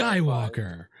 5.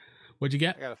 Skywalker. What'd you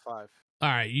I get? got a 5. All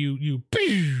right, you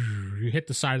hit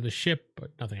the side of the ship,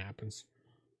 but nothing happens.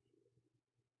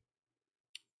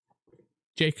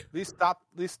 Jake, At least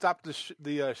stop the shuttle.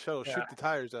 Yeah. Shoot the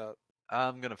tires out.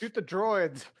 I'm gonna Shoot the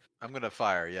droids,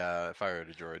 fire. Yeah, fire at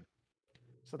a droid.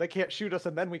 so they can't shoot us,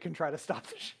 and then we can try to stop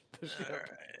the ship. All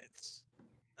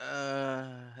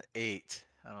right. 8.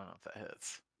 I don't know if that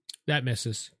hits. that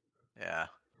misses. Yeah.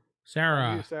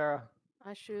 Sarah, You, Sarah.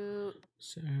 I shoot.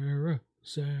 Sarah.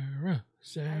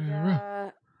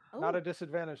 I got Not a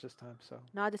disadvantage this time, so.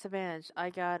 not a disadvantage. I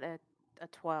got a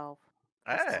 12.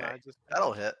 Hey, I just-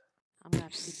 that'll hit. I'm gonna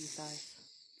have to keep these dice.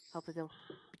 Hope they don't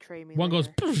betray me. One goes.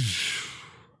 later.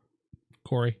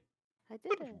 Corey, I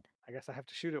did it. I guess I have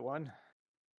to shoot at one.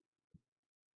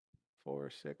 4,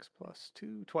 6 plus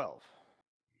 2, 12.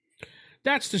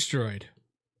 that's destroyed.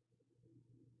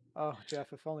 Oh,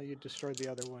 Jeff, if only you destroyed the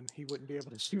other one, he wouldn't be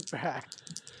able to shoot back.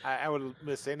 I would have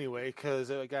missed anyway because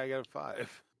the guy got a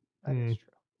 5. That is true.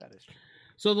 That is true.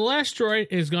 So the last droid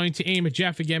is going to aim at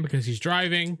Jeff again because he's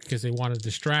driving, because they want to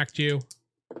distract you.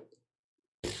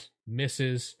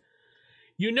 Misses.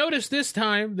 You notice this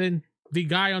time, then the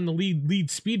guy on the lead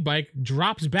speed bike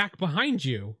drops back behind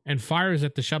you and fires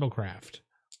at the shuttlecraft,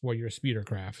 or your speeder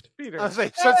craft. Peter. I was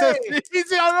like, Hey!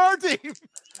 he's on our team.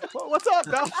 What's up,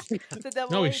 Bell? The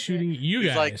double No, he's agent. shooting at you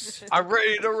He's like, guys. I'm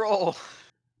ready to roll.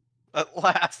 At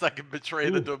last, I can betray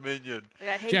the Dominion. Like,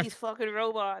 I hate Jeff- these fucking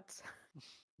robots.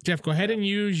 Jeff, go ahead and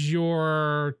use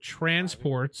your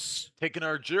transports. Taking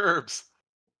our gerbs.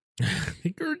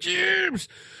 Your gerbs.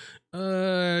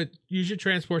 Use your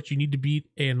transports. You need to beat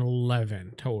an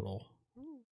 11 total.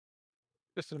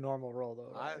 Just a normal roll,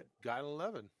 though. I Right? got an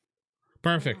 11.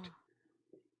 Perfect.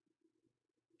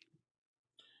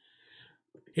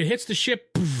 It hits the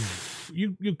ship.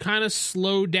 You kind of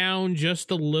slow down just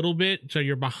a little bit, so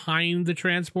you're behind the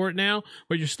transport now,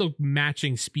 but you're still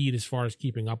matching speed as far as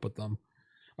keeping up with them.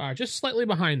 Just slightly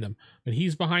behind them, but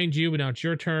he's behind you. But now it's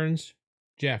your turns.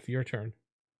 Jeff, your turn.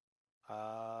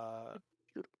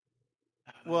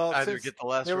 Well, Either since get the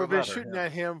last they were robot or shooting him.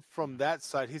 at him from that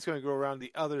side, he's going to go around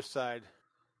the other side.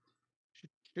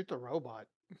 Shoot the robot.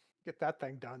 Get that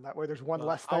thing done. That way there's one Well,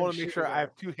 less I thing want to make sure shooting I at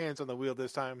have two hands on the wheel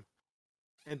this time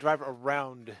and drive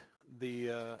around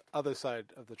the other side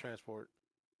of the transport.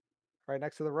 right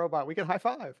next to the robot. We can high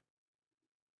five.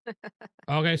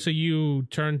 Okay, so you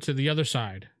turn to the other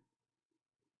side.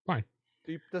 Fine.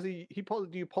 Do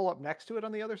you pull up next to it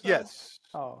on the other side? Yes.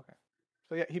 Oh, okay.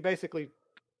 So yeah, he basically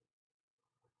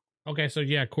Okay, so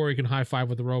yeah, Corey can high five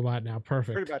with the robot now.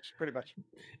 Perfect. pretty much.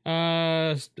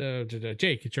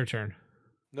 Jake, it's your turn.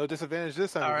 No disadvantage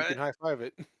this time. All if right. You can high five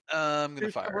it. I'm gonna Shoot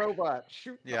the fire. robot.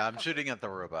 Shoot. Yeah, I'm shooting at the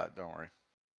robot. Don't worry.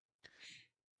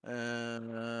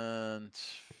 And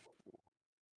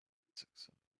six,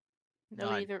 No,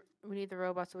 nine. we need the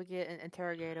robot so we can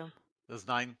interrogate him. Does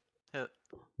 9 hit?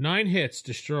 9 hits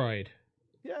destroyed.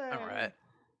 Yeah. All right.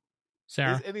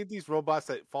 Sarah, Is any of these robots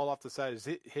that fall off the side, is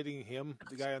it hitting him,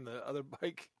 the guy on the other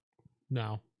bike?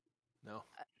 no. No.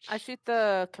 I shoot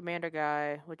the commander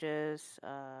guy, which is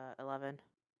 11.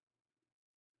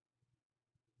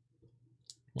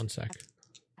 1 sec.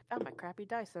 I found my crappy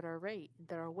dice that are weight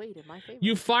in my favor.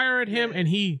 You fire at him, Yeah. and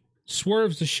he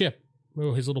swerves the ship,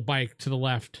 his little bike, to the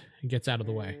left and gets out of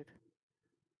the way. Rude.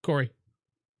 Corey,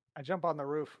 I jump on the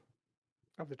roof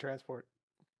of the transport.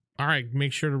 all right,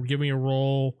 make sure to give me a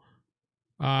roll.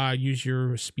 Use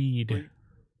your speed. Wait.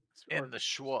 In the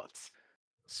Schwartz.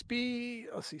 Speed.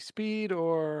 Let's see, speed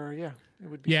or it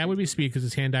would be. Yeah, it would be speed because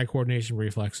it's hand-eye coordination,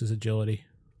 reflexes, agility.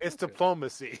 It's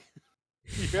diplomacy.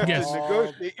 You have Yes. to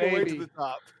negotiate your way to baby. the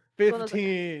top.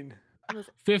 15.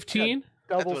 15.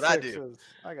 Double what I do. sixes.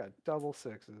 I got double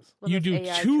sixes. One You of do those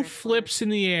AI 2 transformers. flips in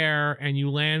the air, and you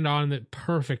land on it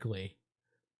perfectly.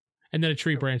 And then a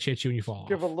tree branch hits you, and you fall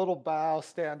Give a off. little bow,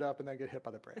 stand up, and then get hit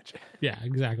by the branch. Yeah,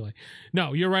 exactly.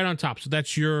 No, you're right on top. So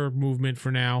that's your movement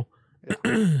for now.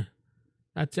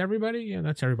 That's everybody? Yeah,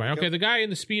 that's everybody. Okay, the guy in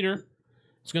the speeder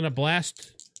is going to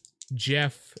blast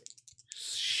Jeff's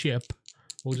ship.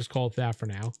 We'll just call it that for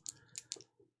now.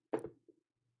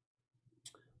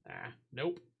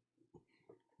 Nope.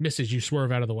 Misses. You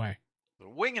swerve out of the way. A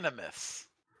wing and a miss.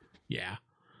 Yeah.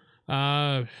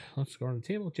 Let's go on the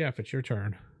table. Jeff, it's your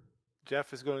turn.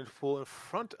 Jeff is going to pull in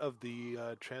front of the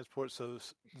transport so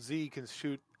Z can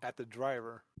shoot at the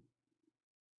driver.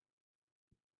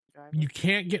 Driver. You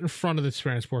can't get in front of this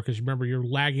transport because remember, you're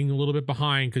lagging a little bit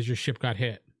behind because your ship got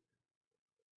hit.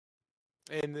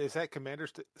 And is that commander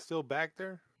still back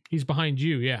there? He's behind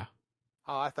you, yeah.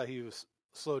 Oh, I thought he was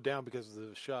slowed down because of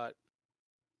the shot.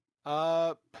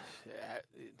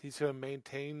 He's going to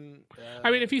maintain.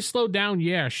 I mean, if he's slowed down,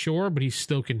 yeah, sure, but he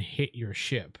still can hit your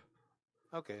ship.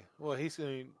 Okay, well, he's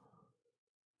going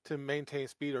to maintain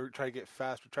speed or try to get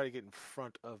faster, try to get in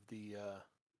front of the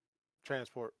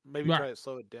transport. Maybe Right. try to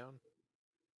slow it down.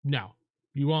 No,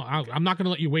 you won't. I'm not going to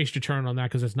let you waste your turn on that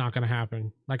because it's not going to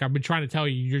happen. Like I've been trying to tell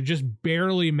you, you're just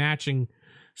barely matching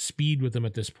speed with them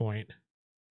at this point.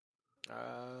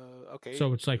 Okay.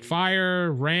 So it's like fire,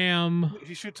 ram.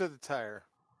 He shoots at the tire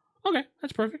Okay,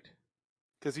 that's perfect.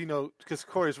 because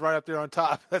Corey's right up there on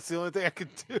top. That's the only thing I can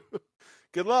do.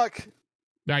 Good luck.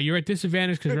 Now you're at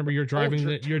disadvantage because remember you're driving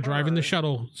Hold your the turn.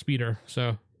 shuttle speeder.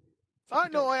 So Oh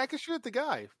no, I can shoot at the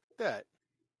guy. That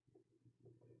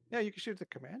Yeah, you can shoot the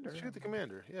commander. shoot the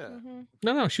commander. Yeah. Mhm.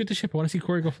 no, shoot the ship. I want to see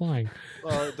Corey go flying.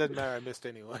 Well, it doesn't matter. I missed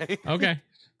anyway. Okay,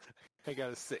 I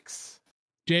got a 6.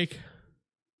 Jake.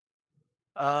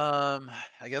 I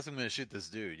guess I'm gonna shoot this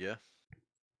dude. Yeah.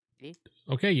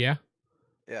 Okay, yeah.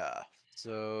 Yeah.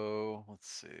 So let's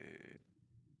see.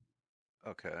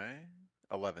 Okay.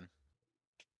 11.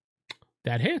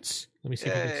 That hits. Let me see.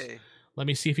 Yay. Let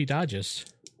me see if he dodges.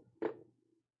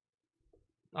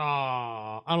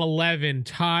 Ah, on 11,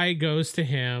 tie goes to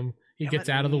him. He Damn gets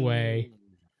it. out of the way,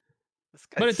 This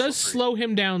but it guy's does slippery. slow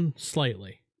him down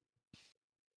slightly.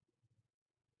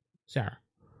 Sarah,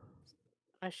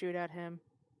 I shoot at him.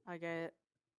 I get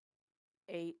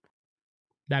 8.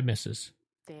 that misses.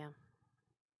 Damn.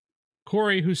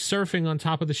 Corey, who's surfing on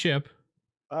top of the ship.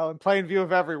 Well, in plain view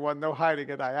of everyone, no hiding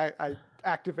it. I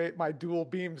activate my dual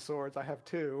beam swords. I have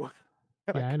 2.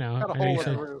 And Yeah, I know. got a I know you hole in the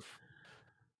said- roof.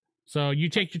 So you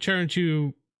take your turn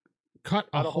to cut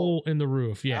a Cut a hole in the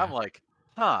roof. Yeah. I'm like,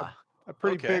 huh. A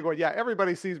pretty Okay. big one. Yeah,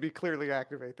 everybody sees me clearly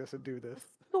activate this and do this.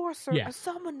 Sorcerer, Yeah. a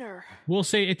summoner. We'll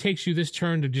say it takes you this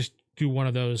turn to just do one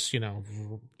of those, Just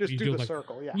you do the like-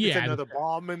 circle. Yeah. Yeah. There's another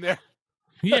bomb in there.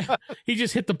 Yeah. He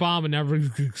just hit the bomb and never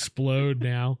explode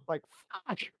now. Like,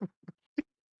 fuck.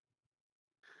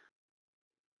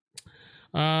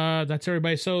 That's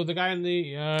everybody. So the guy in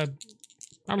the I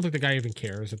don't think the guy even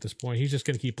cares at this point. He's just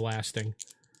gonna keep blasting.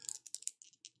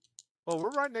 Well,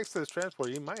 we're right next to this transport.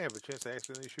 You might have a chance to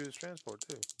accidentally shoot his transport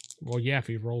too. Well, yeah, if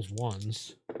he rolls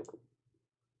ones.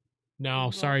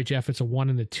 No, sorry, Jeff. It's a 1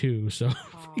 and a 2, so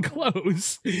Oh,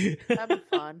 close. that'd be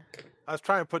fun. I was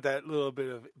trying to put that little bit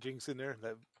of jinx in there.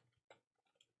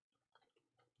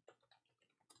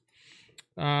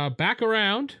 That Back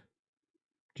around,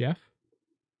 Jeff.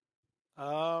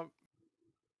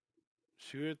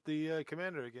 shoot at the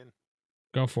commander again.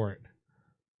 Go for it.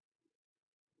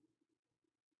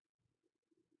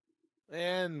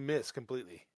 And miss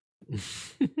completely.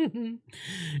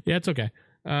 Yeah, it's okay.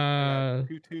 I got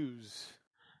 2 twos.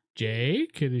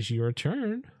 Jake, it is your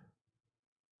turn.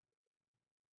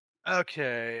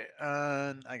 Okay.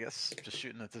 I guess just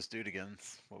shooting at this dude again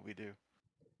is what we do.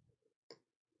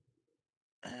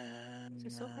 And, It's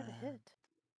just so hard to hit.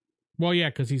 Well, yeah,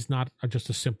 because he's not just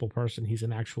a simple person. He's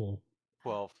an actual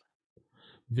 12.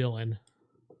 villain.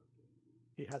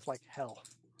 He has like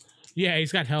health. Yeah,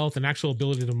 he's got health and actual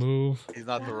ability to move. He's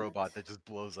not the What? robot that just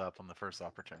blows up on the first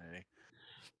opportunity.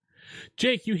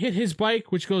 Jake, you hit his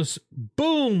bike, which goes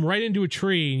boom right into a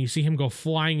tree, and you see him go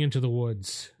flying into the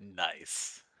woods.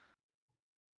 Nice.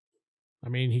 I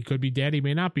mean, he could be dead. He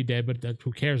may not be dead, but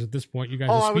who cares at this point? You guys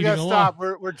Hold are on, we speeding gotta along. stop.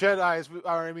 We're Jedi's.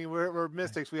 We're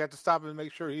mystics. We have to stop and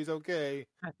make sure he's okay.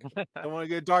 I want to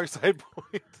get a dark side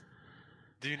point.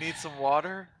 Do you need some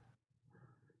water?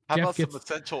 How Jeff about gets- some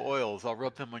essential oils? I'll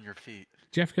rub them on your feet.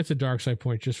 Jeff gets a dark side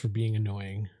point just for being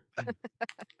annoying.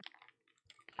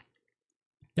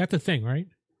 That's the thing, right?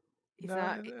 He's No,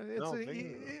 not. No,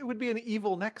 it would be an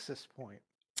evil nexus point.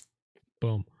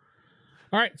 Boom.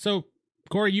 All right, so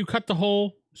Corey, you cut the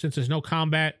hole since there's no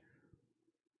combat.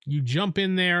 You jump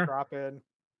in there Drop in.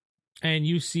 and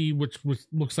you see which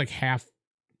looks like half.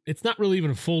 It's not really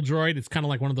even a full droid. It's kind of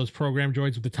like one of those program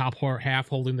droids with the top half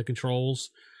holding the controls,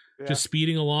 Yeah. just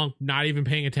speeding along, not even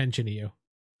paying attention to you.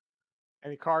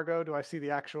 Any cargo? Do I see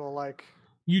the actual like?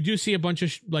 You do see a bunch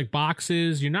of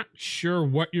boxes. You're not sure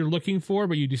what you're looking for,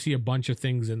 but you do see a bunch of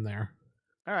things in there.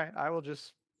 All right, I will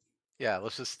just. Yeah,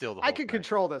 let's just steal the I whole can thing.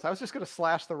 control this. I was just gonna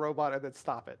slash the robot and then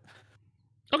stop it.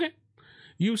 Okay.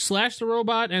 You slash the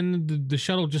robot, and the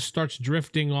shuttle just starts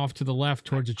drifting off to the left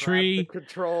towards a Grab tree. the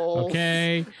controls.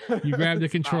 Okay. You grab the Stop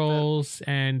it. controls,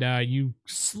 and you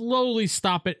slowly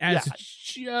stop it as Yeah. it's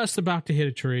just about to hit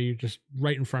a tree. You're just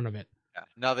right in front of it. Yeah.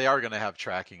 Now they are going to have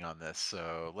tracking on this,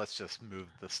 so let's just move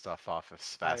the stuff off as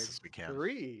fast as we can.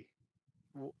 3.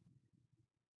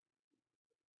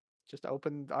 Just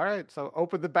open. All right, so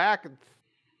open the back and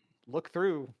look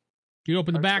through. You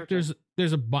open the Start back. searching.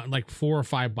 There's a like 4 or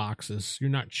 5 boxes. You're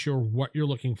not sure what you're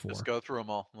looking for. Just go through them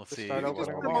all. Let's Just see. start You what just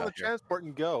opening put them him all. on the transport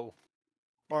and go,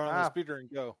 or on the Ah. speeder and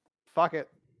go. Fuck it.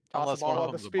 Toss Unless them all one on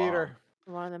of the them's a speeder.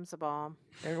 One of them's a bomb.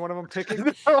 Any one of them ticking?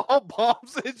 They're all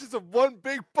bombs. It's just a one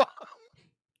big bomb.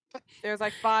 There's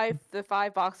like 5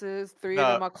 boxes. 3 No.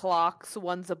 of them are clocks.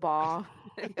 One's a bomb.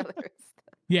 The other is-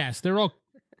 Yes, they're all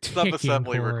ticking.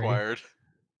 Sub-assembly Corey. required.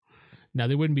 No,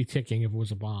 they wouldn't be ticking if it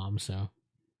was a bomb. So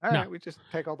All No. right, we just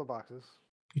take all the boxes.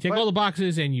 you take But- all the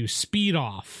boxes and you speed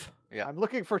off. Yeah. I'm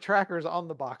looking for trackers on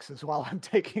the boxes while I'm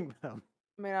taking them.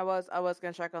 I mean, I was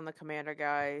gonna check on the commander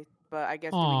guy, but I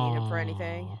guess do we need him for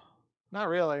anything? Aw. Not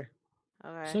really.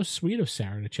 Okay. So sweet of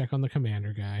Sarah to check on the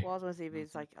commander guy. Well, I was gonna see if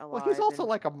he's like alive. Well, he's also and-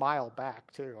 like a mile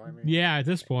back too. I mean, Yeah, at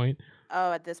this point.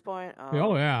 Oh, at this point.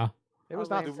 Oh yeah. it was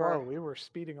I not was waiting slow. for- We were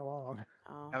speeding along.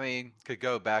 Oh. I mean, could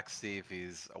go back, see if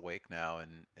he's awake now,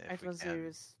 and I if we was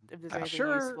gonna see can. if there's I'm anything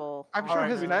sure- useful. I'm on sure All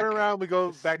right, his we him. neck turn around. We go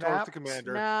is back towards the snapped.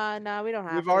 commander. Nah, we don't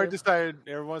have We've to. already decided.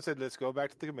 Everyone said, "Let's go back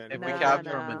to the commander." If No, we no,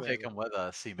 capture no. him and take him with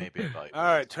us, he may be evaluated. All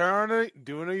right,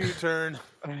 doing a U-turn.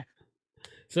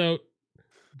 So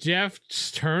Jeff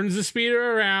turns the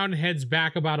speeder around, heads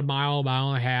back about a mile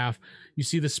and a half. You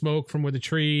see the smoke from where the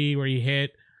tree where you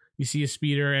hit. You see a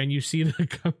speeder, and you see the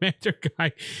commander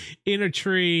guy in a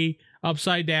tree,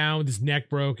 upside down, with his neck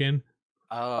broken.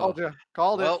 Oh,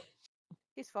 Called well, it.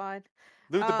 He's fine.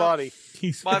 Loot the Uh, body.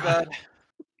 He's my bad.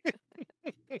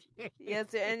 Yeah, is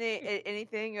there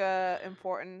anything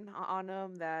important on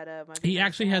him that might be He nice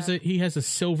actually to has have? he has a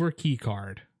silver key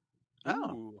card.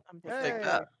 Oh, Ooh. I'm let's thinking take Hey.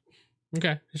 that.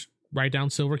 Okay, just write down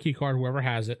silver key card. Whoever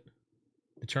has it,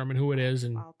 determine who it is,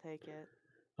 and I'll take it.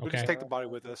 We'll okay, just take the body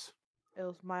with us. It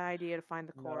was my idea to find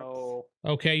the corpse. No.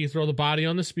 okay. You throw the body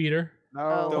on the speeder. Oh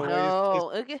No. Don't worry,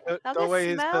 no! That'll don't worry, get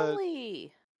his,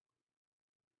 smelly.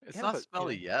 It's Yeah, not but, you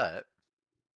smelly know. yet.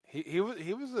 He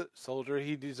was a soldier.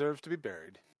 He deserves to be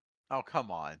buried. Oh,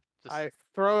 come on. Just, I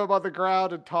throw him on the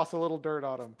ground and toss a little dirt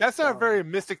on him. That's not a Sorry. very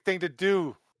mystic thing to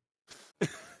do.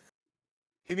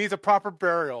 He needs a proper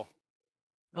burial.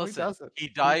 No, he listen, doesn't. he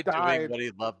died doing died. what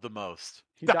he loved the most.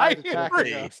 He died Died attacking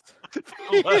free. us.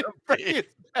 He Let him break be. his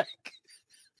neck.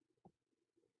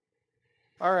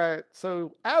 All right.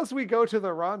 So as we go to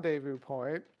the rendezvous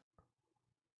point,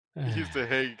 He used to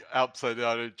hang upside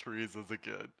down in trees as a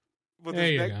kid. With There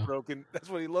his you neck go. broken. That's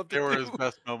what he loved They to were do. his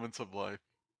best moments of life.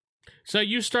 So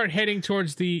you start heading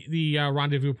towards the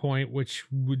rendezvous point, which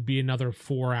would be another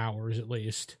 4 hours at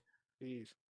least. jeez.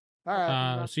 All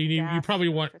right. Love So you gas probably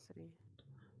and want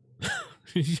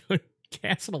electricity.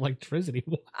 gas and electricity.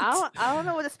 What? I don't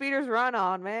know what the speeders run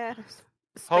on, man.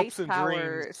 Space Hopes and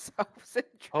powers.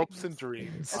 Hopes and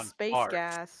dreams. A On space parts.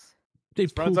 gas. They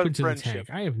Runs poop on into the friendship. tank.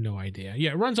 I have no idea.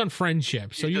 Yeah, it runs on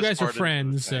friendship. So You you just guys are farted into the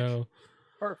friends. tank. So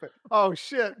Perfect. Oh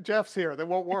shit, Jeff's here. That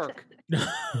won't work.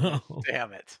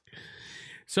 Damn it.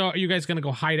 So are you guys gonna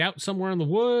go hide out somewhere in the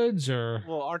woods, or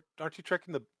Well, aren't you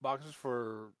checking the boxes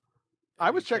for? I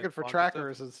was you can't checking for find stuff?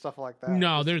 trackers and stuff like that.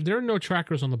 no? Just- There are no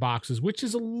trackers on the boxes, which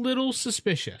is a little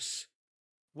suspicious.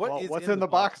 what's in the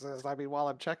boxes? I mean, while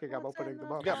I'm checking, I'm What's opening in them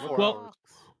the up. got 4 Well,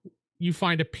 hours. You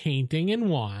find a painting in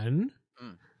one.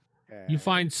 You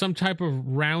find some type of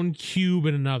round cube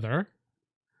in another.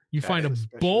 You Okay. find a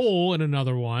Suspicious. bowl in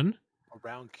another one. A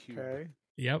round cube. Okay.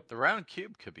 Yep. The round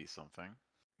cube could be something.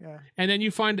 Yeah. And then you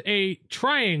find a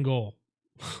triangle.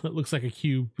 It looks like a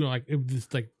cube, like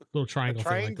this like little A triangle.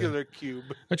 thing like that. triangular cube.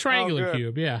 A triangular Oh, good.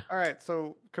 cube. Yeah. All right.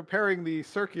 So comparing the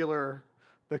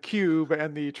cube,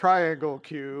 and the triangle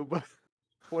cube,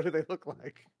 what do they look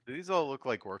like? Do these all look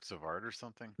like works of art or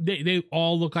something? They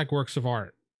all look like works of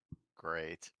art.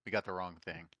 Great. We got the wrong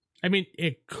thing. I mean,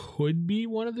 it could be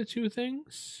one of the two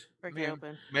things. Break Man. it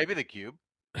open. Maybe the cube.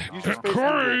 Use Oh. your space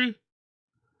Curry!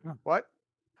 What?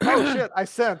 Oh shit! I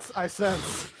sense.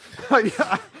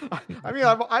 Yeah, I mean,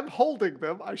 I'm holding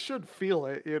them. I should feel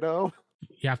it, you know.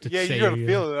 You have to Yeah, say you're gonna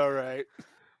feel it, all right.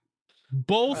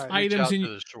 both All right, Reach items out in to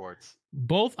the Schwartz.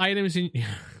 both items in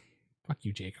fuck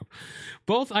you, Jacob.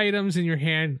 Both items in your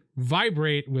hand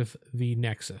vibrate with the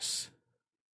Nexus.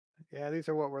 Yeah, these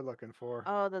are what we're looking for.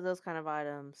 Oh, they're those kind of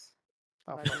items.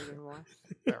 Oh, Why fuck do you even want?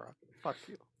 Sarah. Fuck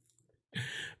you.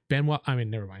 Benoit, I mean,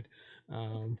 never mind.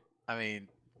 I mean,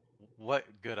 what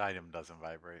good item doesn't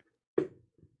vibrate?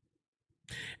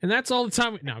 And that's all the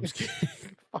time. No, I'm just kidding.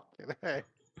 Fucking hey.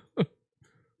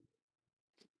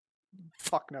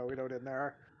 Fuck no, we don't in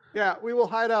there. Yeah, we will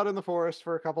hide out in the forest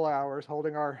for a couple hours,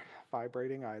 holding our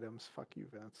vibrating items. Fuck you,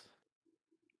 Vince.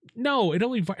 No, it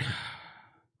only.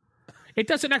 It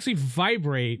doesn't actually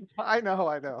vibrate. I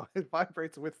know. It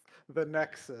vibrates with the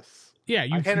Nexus. Yeah,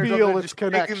 you I Tanner's feel up there its just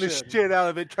taking the connection. shit out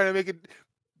of it, trying to make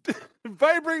it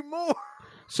vibrate more.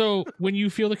 So when you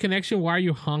feel the connection, why are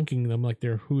you honking them like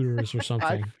they're Hooters or I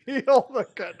something? feel the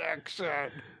connection.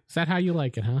 Is that how you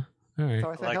like it, huh? All right. So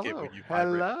I I say like hello. it when you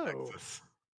vibrate the Hello. Nexus.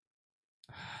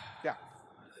 Yeah.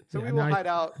 So Yeah, we will now hide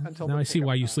out until. Now the I see pickup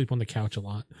why you time. sleep on the couch a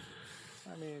lot.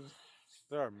 I mean,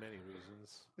 There are many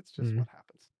reasons. it's just Mhm. what happens.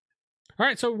 All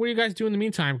right, so what do you guys do in the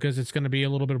meantime? Because it's going to be a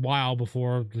little bit while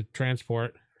before the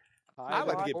transport. I'd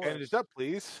like to get watch. bandaged up,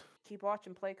 please. Keep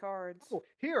watching, play cards. Oh,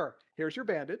 here's your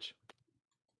bandage.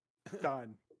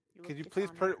 Done. look Could you please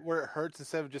dishonest. put it where it hurts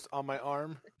instead of just on my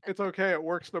arm? It's okay. It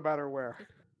works no matter where.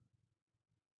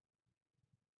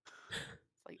 It's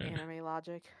like anime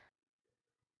logic.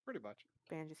 Pretty much.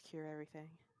 Bandages cure everything.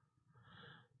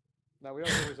 No, we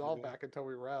don't get resolve back until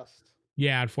we rest.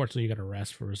 Yeah, unfortunately, you got to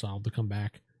rest for Resolve to come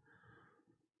back.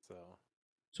 So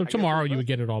So I guess tomorrow we'll you would rest.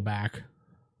 get it all back.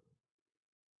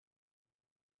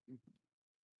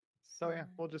 So yeah,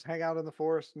 we'll just hang out in the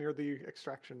forest near the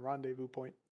extraction rendezvous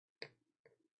point.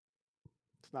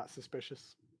 It's not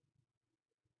suspicious.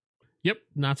 Yep,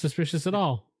 not suspicious at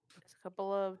all. Just a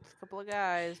couple of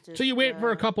guys. Just, So you wait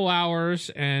for a couple hours,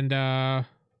 and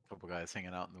Couple guys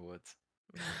hanging out in the woods.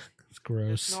 it's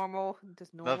gross. Just normal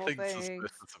Nothing things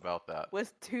suspicious about that.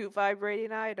 with two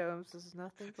vibrating items. There's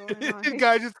nothing going on. the here.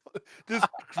 guy just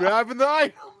grabbing the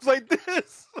items like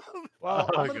this. Well,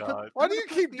 Oh, I'm gonna God. Why do you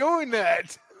keep doing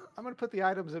that? I'm gonna put the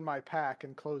items in my pack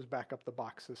and close back up the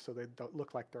boxes so they don't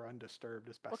look like they're undisturbed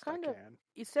as best I kind can. of-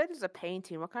 You said it's a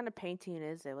painting. What kind of painting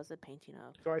is it? What's it painting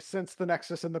of? So I sense the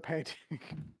Nexus in the painting.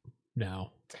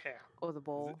 No. Damn. Or the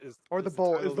bowl. Or the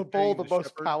bowl. Is the bowl the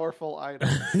most powerful item?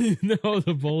 No,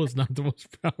 the bowl is not the most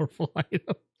powerful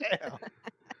item. Damn.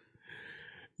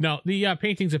 No, the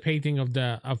painting's a painting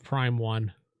of Prime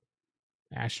One,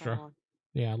 Astra. Oh,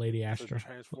 Yeah, Lady It's a Astra.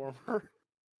 transformer.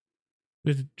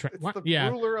 It's It's the yeah,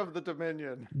 ruler of the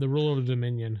Dominion. the ruler of the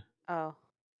Dominion. oh.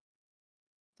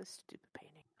 This stupid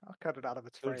painting. I'll cut it out of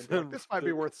its frame. The- This might be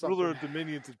the worth something. Ruler of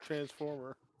Dominion's a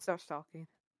transformer. Start stalking.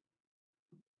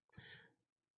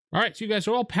 All right, so you guys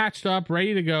are all patched up,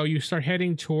 ready to go. You start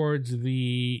heading towards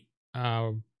the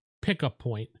pickup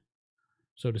point,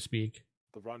 so to speak.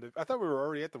 The rendezvous. I thought we were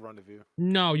already at the rendezvous.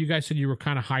 No, you guys said you were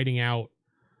kind of hiding out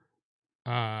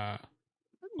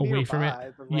away from it.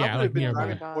 Nearby, the Yeah, I rendezvous. would have been nearby.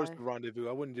 driving towards the rendezvous.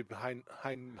 I wouldn't be behind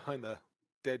the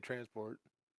dead transport.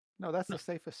 No, that's the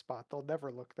safest spot. They'll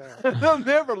never look there. They'll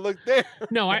never look there.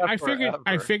 No, I Not figured.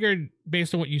 I forever. figured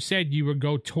based on what you said, you would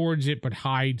go towards it, but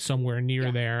hide somewhere near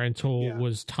Yeah. there until Yeah. it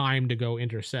was time to go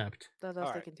intercept. That's what I was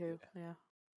Alright. thinking too. Yeah.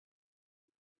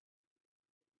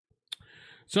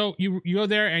 So you go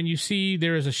there and you see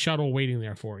there is a shuttle waiting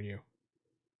there for you.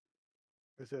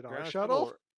 Is it our Ground shuttle?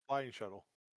 or flying shuttle.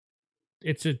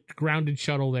 It's a grounded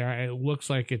shuttle there, and it looks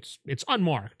like it's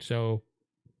unmarked. So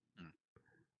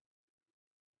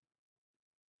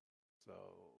So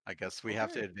I guess we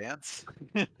have to Okay. advance.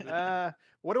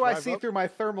 What do I Drive see up. through my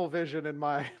thermal vision and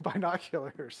my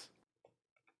binoculars?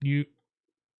 you.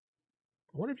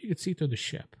 I wonder if you could see through the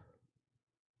ship.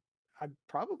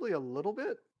 Probably a little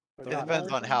bit. But It not depends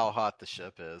on everything. how hot the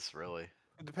ship is, really.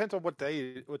 it depends on what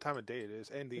time of day it is,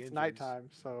 and the It's engines. nighttime,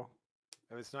 so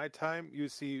If it's nighttime, you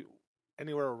see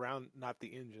anywhere around, not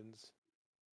the engines.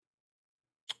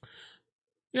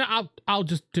 Yeah, I'll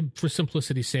just for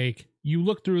simplicity's sake, you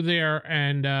look through there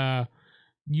and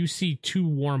you see two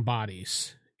warm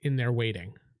bodies in there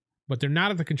waiting, but they're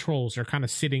not at the controls. They're kind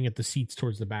of sitting at the seats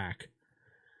towards the back,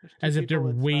 there's two as if they're people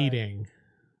inside. waiting.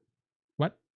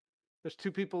 What? There's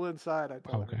two people inside. I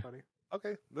told Okay. everybody.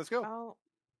 Okay, let's go.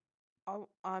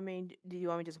 I mean, do you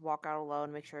want me to just walk out alone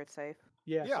and make sure it's safe?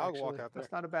 Yes, Yeah, I'll walk actually. out there.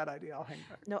 That's not a bad idea. I'll hang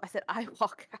No, I said I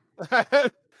walk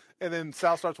out. And then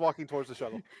Sal starts walking towards the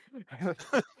shuttle.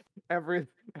 back.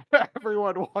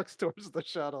 Everyone walks towards the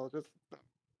shuttle. Just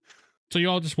So you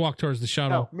all just walk towards the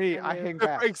shuttle. no, me. I Yeah. hang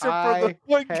back. Except for the I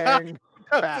one guy. hang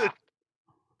back.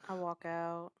 I walk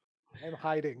out. I'm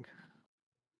hiding.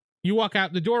 You walk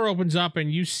out, the door opens up,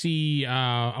 and you see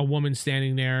a woman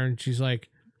standing there, and she's like,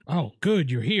 "Oh,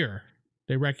 good, you're here."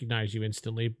 They recognize you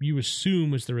instantly. You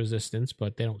assume it's the Resistance,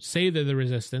 but they don't say they're the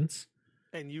Resistance.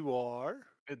 And you are?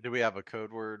 Do we have a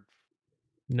code word?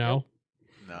 No,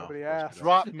 No. Nobody of course we asked. don't.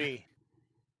 Drop me.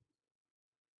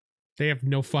 they have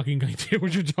no fucking idea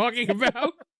what you're talking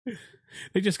about.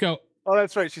 They just go, Oh,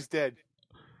 that's right. She's dead.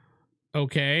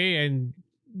 "Okay," and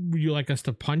would you like us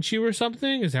to punch you or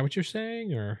something? Is that what you're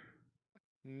saying, or?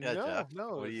 Yeah, no, Jeff,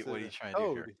 no. what are you- it's what are a you trying to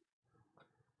do here? code.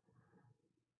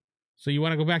 So you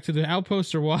want to go back to the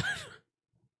outpost or what?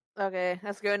 Okay,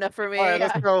 that's good enough for me. All right,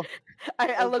 let's go.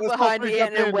 I look Let's go, behind please me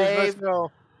jump and in, let's wave.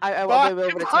 go. I Bye, wave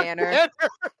over to bye, Tanner.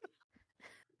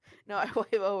 No, I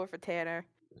wave over for Tanner.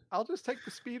 I'll just take the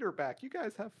speeder back. You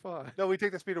guys have fun. No, we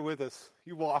take the speeder with us.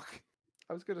 You walk.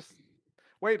 I was gonna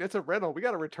wait. It's a rental. We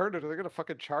gotta return it, or they're gonna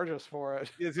fucking charge us for it.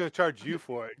 He's going to charge you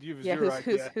for it. You have Yeah, zero whose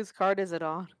idea. whose card is it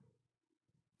on?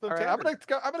 So All right, I'm Tanner.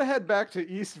 gonna head back to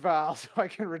East Val so I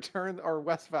can return, or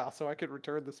West Val so I can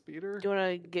return the speeder. Do you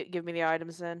want to give me the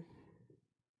items then?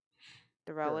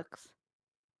 The relics.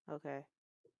 Okay.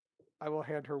 I will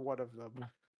hand her one of them.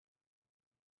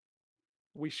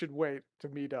 We should wait to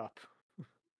meet up.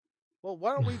 Well,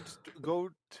 why don't we just go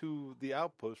to the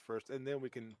outpost first, and then we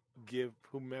can give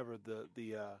whomever the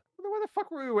Why the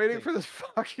fuck were we waiting Okay. for this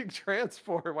fucking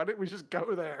transport? Why didn't we just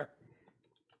go there?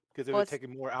 because it Well, would it's- take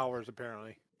more hours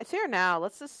apparently. It's here now.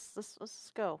 Let's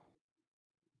just go.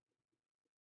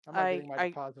 I'm not getting my I-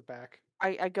 deposit back.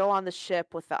 I go on the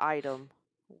ship with the item,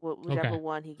 whichever Okay.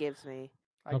 one he gives me.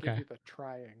 I Okay. give you the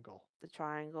triangle. The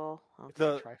triangle. Okay.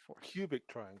 The Triforce. cubic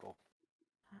triangle.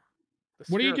 The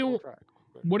What are you spherical doing- triangle.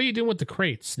 What are you doing with the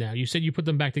crates now? You said you put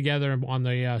them back together on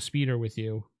the speeder with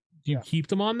you. Do you Yeah. keep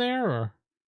them on there, or?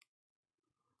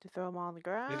 To throw them on the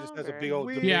ground. It just has a or- big old.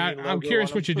 We- Yeah, Dominion I'm logo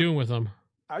curious on what you're them. doing with them.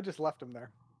 I just left them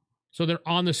there. So they're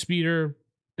on the speeder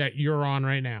that you're on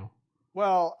right now.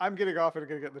 Well, I'm getting off and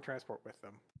gonna get in the transport with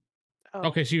them. Oh,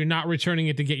 Okay, so you're not returning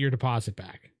it to get your deposit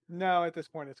back. No, at this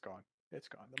point it's gone. It's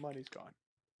gone. The money's gone.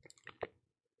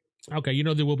 Okay, you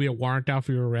know there will be a warrant out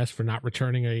for your arrest for not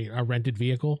returning a rented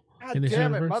vehicle God in this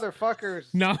damn universe. it,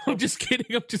 motherfuckers! No, I'm just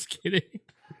kidding. I'm just kidding.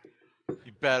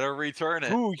 You better return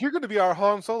it. Ooh, you're going to be our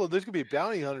Han Solo. There's going to be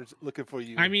bounty hunters looking for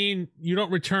you. I mean, you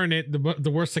don't return it.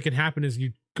 The worst that can happen is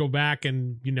you go back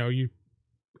and you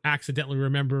accidentally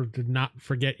remember to not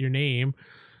forget your name,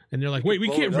 and they're like, "Wait, we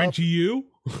can't rent you."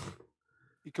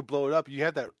 You could blow it up. You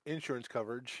had that insurance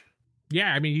coverage.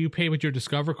 Yeah, I mean, you pay with your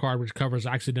Discover card, which covers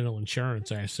accidental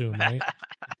insurance, I assume, right?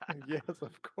 Yes,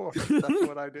 of course. That's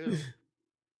what I do.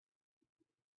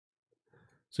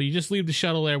 So you just leave the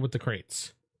shuttle there with the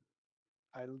crates.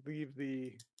 I leave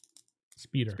the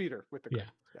Speeder. speeder with the Yeah.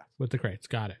 crates. Yeah. With the crates.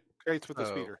 Got it. Crates with the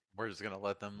So, speeder. we're just gonna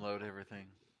let them load everything.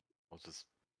 We'll just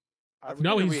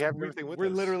No, we he's- have everything with We're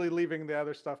us. literally leaving the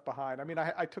other stuff behind. I mean,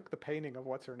 I took the painting of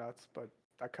what's her nuts, but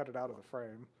I cut it out of the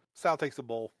frame. Sal takes the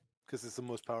bowl because it's the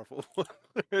most powerful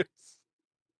one.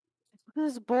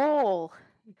 This bowl.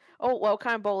 Oh, what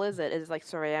kind of bowl is it? Is it like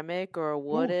ceramic or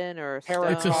wooden or It's a stone?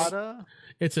 Terracotta.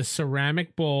 It's a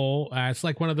ceramic bowl. It's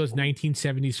like one of those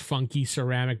 1970s funky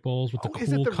ceramic bowls with the Oh,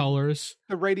 is it cool the- colors.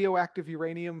 The radioactive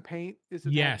uranium paint. Is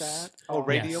it Yes. like that? Oh,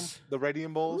 radium. Yes. The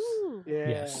radium bowls. Ooh. Yeah.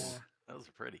 Yes. that was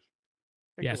pretty.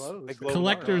 It Yes. glows. They glow.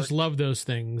 Collectors dark. love those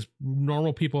things.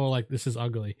 Normal people are like, this is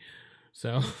ugly.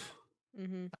 So,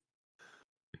 Mm-hmm.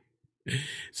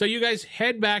 so you guys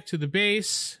head back to the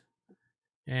base,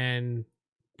 and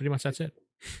pretty much that's it.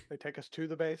 They take us to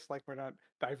the base, like we're not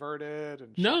diverted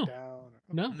and No. shut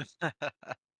down. No,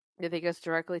 They take us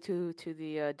directly to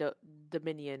the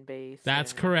Dominion base.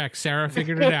 that's and correct. Sarah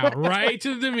figured it out. Right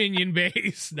to the Dominion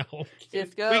base. No.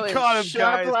 Just go. and caught him,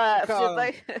 sharp guys. We left. caught Just him.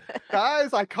 like-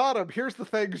 Guys, I caught him. Here's the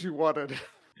things you wanted.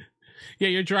 Yeah,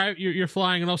 you're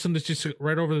flying, and all of a sudden it's just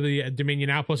right over the Dominion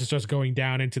outpost. It starts going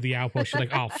down into the outpost. You're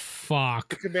like, oh fuck.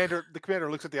 The commander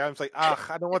looks at the items like,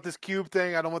 I don't want this cube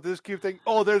thing. I don't want this cube thing.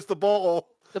 Oh, there's the bowl.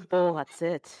 the bowl. That's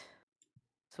it.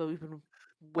 That's what we've been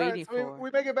waiting All right, so for. we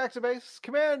make it back to base.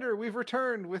 Commander, we've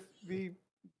returned with the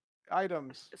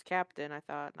items. It's captain. I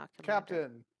thought not commander.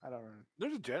 Captain. I don't know.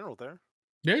 There's a general there.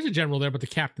 There's a general there, but the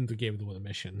captain gave the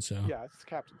mission. So Yeah, it's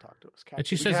Captain talked to us. Captain. And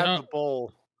she We says, have the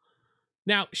bowl.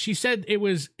 now she said it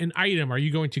was an item. Are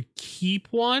you going to keep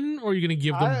one, or are you going to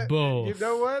give them both? You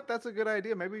know what? That's a good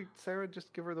idea. Maybe Sarah,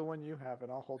 just give her the one you have,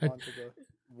 and I'll hold on to the.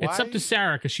 It's up to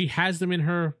Sarah because she has them in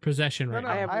her possession No, right no,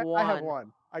 now. I have I have one.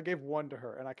 one. I gave one to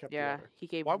her, and I kept the Yeah, other. he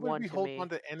gave Why would one we to hold me. on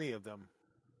to any of them?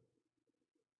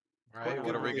 Right? Well,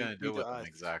 What are we really gonna do need with to them ask.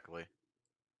 exactly?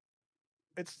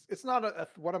 It's not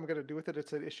what I'm going to do with it.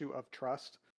 It's an issue of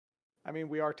trust. I mean,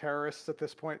 we are terrorists at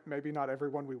this point. Maybe not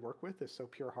everyone we work with is so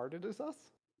pure-hearted as us.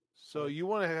 So you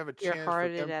want to have a You're chance for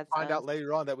hearted them to as find out us.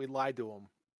 later on that we lied to them.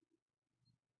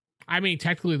 I mean,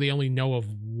 technically, they only know of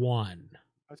one.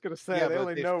 I was going to say yeah, they but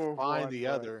only they know of find one, the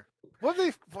but other. What if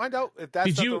they find out if that's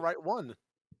Did not you- the right one?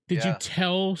 Did you Yeah.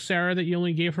 tell Sarah that you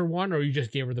only gave her one, or you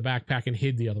just gave her the backpack and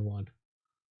hid the other one?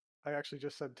 I actually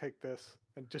just said take this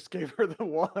and just gave her the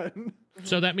one.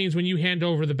 So that means when you hand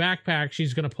over the backpack,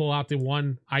 she's going to pull out the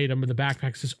one item in the backpack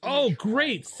and says, "Oh,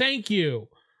 great, thank you."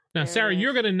 Now, There Sarah, it you're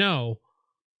is. going to know.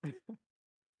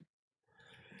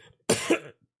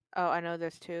 Oh, I know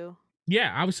there's two.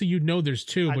 Yeah, obviously you know there's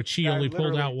two, but she I only pulled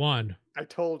out literally- one. I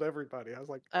told everybody. I was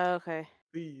like, Oh, okay.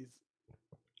 please.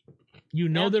 You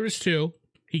know Yeah. there was two.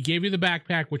 He gave you the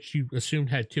backpack, which you assumed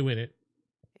had two in it.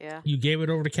 Yeah. You gave it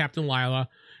over to Captain Lila.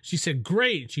 She said,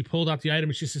 "Great." She pulled out the item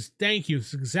and she says, "Thank you. This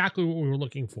is exactly what we were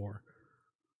looking for."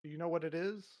 Do you know what it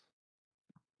is?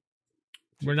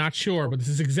 We're not sure, but this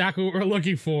is exactly what we're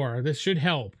looking for. This should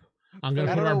help. I'm going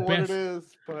I to don't put know our what best it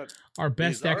is, but our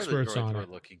best These are the experts droids on we're it.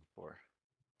 looking for.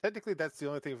 Technically, that's the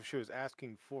only thing she was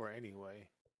asking for anyway.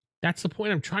 That's the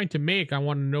point I'm trying to make. I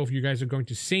want to know if you guys are going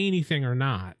to say anything or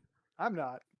not. I'm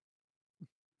not.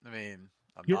 I mean,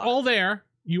 I'm You're not. all there.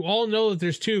 You all know that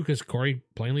there's two because Corey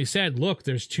plainly said, "Look,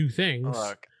 there's two things."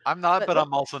 Look, I'm not, But but look-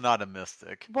 I'm also not a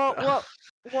mystic. Well,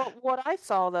 what I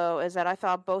saw though is that I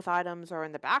thought both items are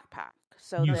in the backpack.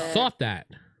 So You then- thought that.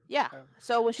 yeah.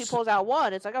 So when she So- pulls out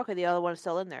one, it's like okay, the other one's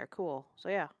still in there. Cool. So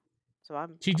yeah. So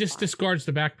I'm. She I'm just fine. discards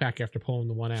the backpack after pulling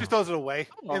the one She out. throws it away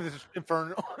Oh. in this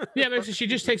inferno. Yeah, but she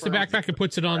just takes the backpack and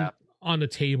puts it on the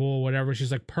table or whatever.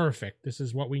 She's like, "Perfect. This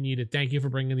is what we needed. Thank you for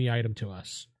bringing the item to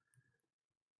us."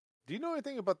 Do you know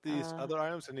anything about these Uh. other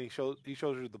items? And he shows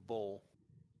you the bowl.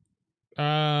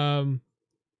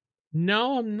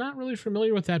 No, I'm not really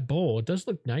familiar with that bowl. It does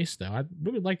look nice though. I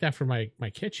really like that for my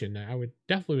kitchen. I would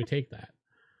definitely take that.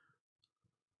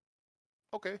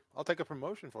 Okay, I'll take a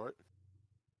promotion for it.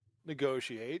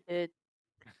 Negotiate. Did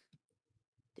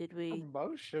we?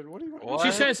 Promotion? What do you want? What?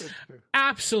 She says,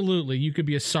 "Absolutely, you could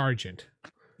be a sergeant."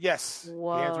 Yes.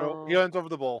 Whoa. He hands over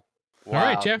the bowl. All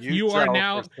right, Jeff, you are sell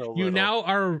now for so you little. now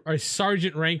are a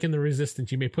sergeant rank in the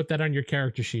Resistance. You may put that on your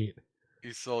character sheet.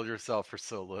 You sold yourself for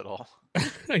so little.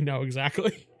 I know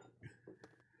exactly.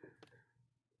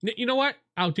 You know what?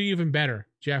 I'll do even better,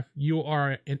 Jeff. You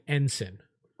are an ensign.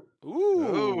 Ooh.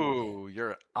 Ooh,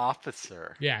 you're an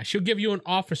officer. Yeah, she'll give you an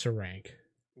officer rank,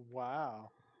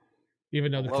 Wow.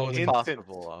 even though the Lowest code Instant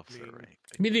possible officer mean- rank.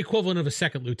 be the equivalent of a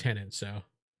second lieutenant. So,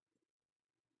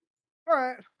 All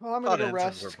right. Well, I'm gonna Thought go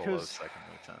ensigns rest were below because second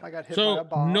lieutenant. I got hit by a so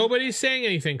bomb. nobody's saying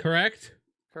anything, correct?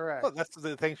 Correct. Well, that's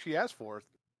the thing she asked for.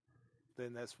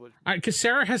 Then that's what. All right, because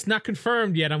Sarah has not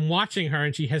confirmed yet. I'm watching her,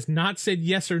 and she has not said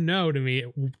yes or no to me.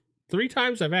 3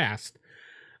 times I've asked.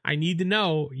 I need to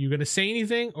know, you going to say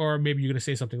anything, or maybe you're going to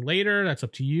say something later? That's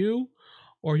up to you.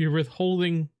 Or you're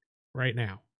withholding right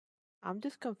now. I'm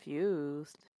just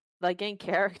confused. Like in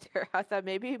character, I thought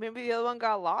maybe the other one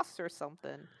got lost or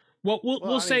something. Well, we'll I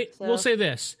mean, say so- we'll say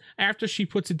this. After she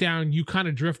puts it down, you kind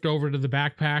of drift over to the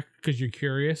backpack because you're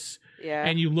curious, Yeah.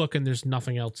 and you look, and there's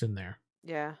nothing else in there.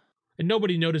 Yeah. And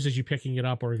nobody notices you picking it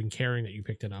up or even caring that you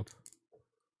picked it up.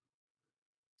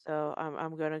 So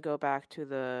I'm gonna go back to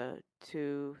the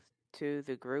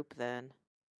group then.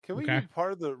 Can we Okay. do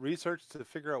part of the research to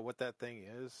figure out what that thing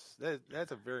is?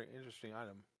 That's a very interesting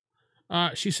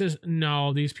item. She says,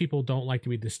 no, these people don't like to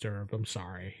be disturbed. I'm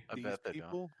sorry. I These bet they don't.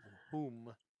 people,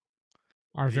 whom?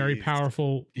 Our very These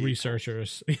powerful people.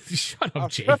 researchers. Shut Oh,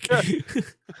 up, Jake.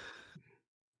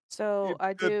 So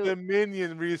I The do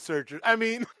Dominion researchers. I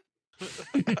mean,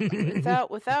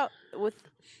 with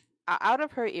out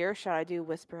of her earshot. I do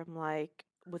whisper him like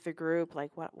with the group,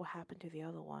 like what happened to the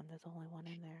other one? There's only one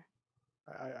in there.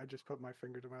 I just put my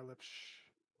finger to my lips. Shh.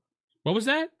 What was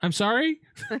that? I'm sorry.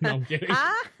 No, I'm kidding.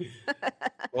 Huh?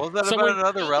 What was that Someone-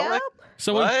 about another relic?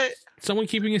 Someone, What? someone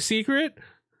keeping a secret?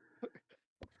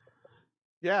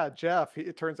 Yeah, Jeff.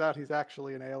 It turns out he's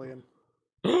actually an alien.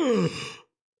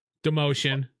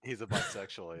 Demotion. He's a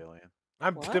bisexual alien.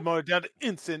 I'm What? demoted down to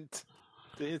instant.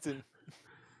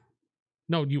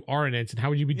 No, you are an ensign. How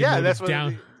would you be Yeah, demoted that's what.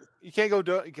 down? You can't go.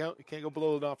 You can't go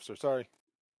below an officer. Sorry.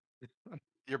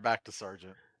 You're back to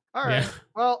sergeant. All right. Yeah.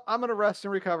 Well, I'm gonna rest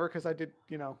and recover because I did,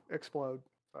 explode.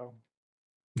 So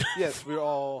Yes, we're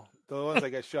all the ones that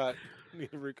got shot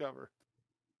need to recover.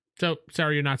 So,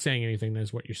 Sarah, you're not saying anything.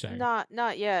 Is what you're saying.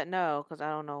 Not yet, no, because I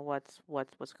don't know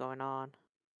what's going on.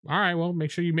 All right. Well,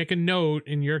 make sure you make a note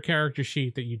in your character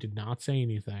sheet that you did not say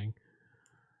anything.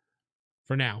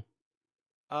 For now.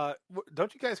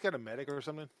 Don't you guys got a medic or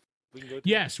something? We can go to?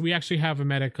 Yes, we actually have a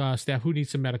medic staff who needs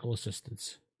some medical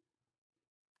assistance.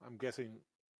 I'm guessing.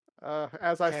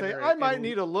 as I say, Henry I might and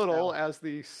need a little Al. as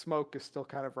the smoke is still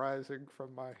kind of rising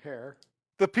from my hair.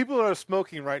 The people that are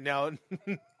smoking right now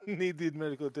need the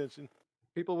medical attention.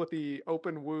 People with the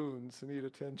open wounds need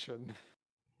attention.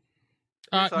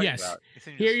 What are you talking Yes. about?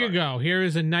 seem Here just you fine. go. Here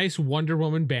is a nice Wonder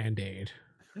Woman Band-Aid.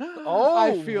 Oh,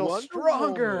 I feel Wonder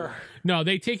stronger. Woman. No,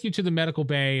 they take you to the medical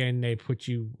bay and they put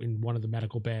you in one of the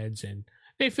medical beds and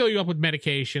they fill you up with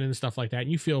medication and stuff like that.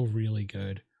 And you feel really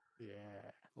good. Yeah.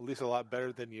 At least a lot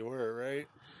better than you were, right?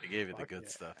 They gave you the Fuck good yeah.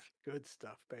 stuff. Good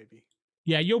stuff, baby.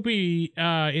 Yeah, you'll be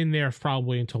in there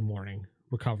probably until morning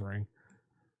recovering.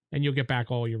 And you'll get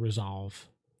back all your resolve.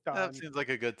 Done. That seems like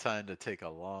a good time to take a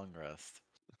long rest.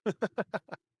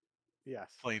 Yes.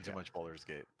 Playing too Yeah. much Baldur's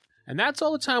Gate. And that's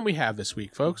all the time we have this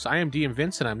week, folks. I am DM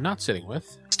Vince and I'm not sitting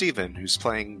with. Steven, who's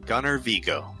playing Gunner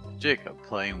Vigo. Jacob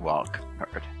playing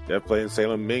Wildcard. They're playing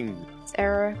Salem Ming.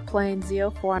 Sarah playing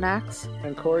Zeo Fornax.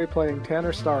 And Corey playing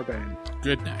Tanner Starbane.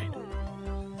 Good night.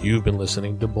 You've been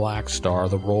listening to Blackstar,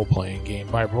 the role-playing game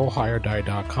by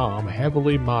RollHigherDie.com,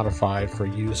 heavily modified for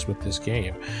use with this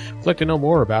game. If you'd like to know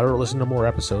more about it or listen to more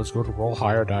episodes, go to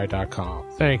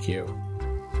RollHigherDie.com. Thank you.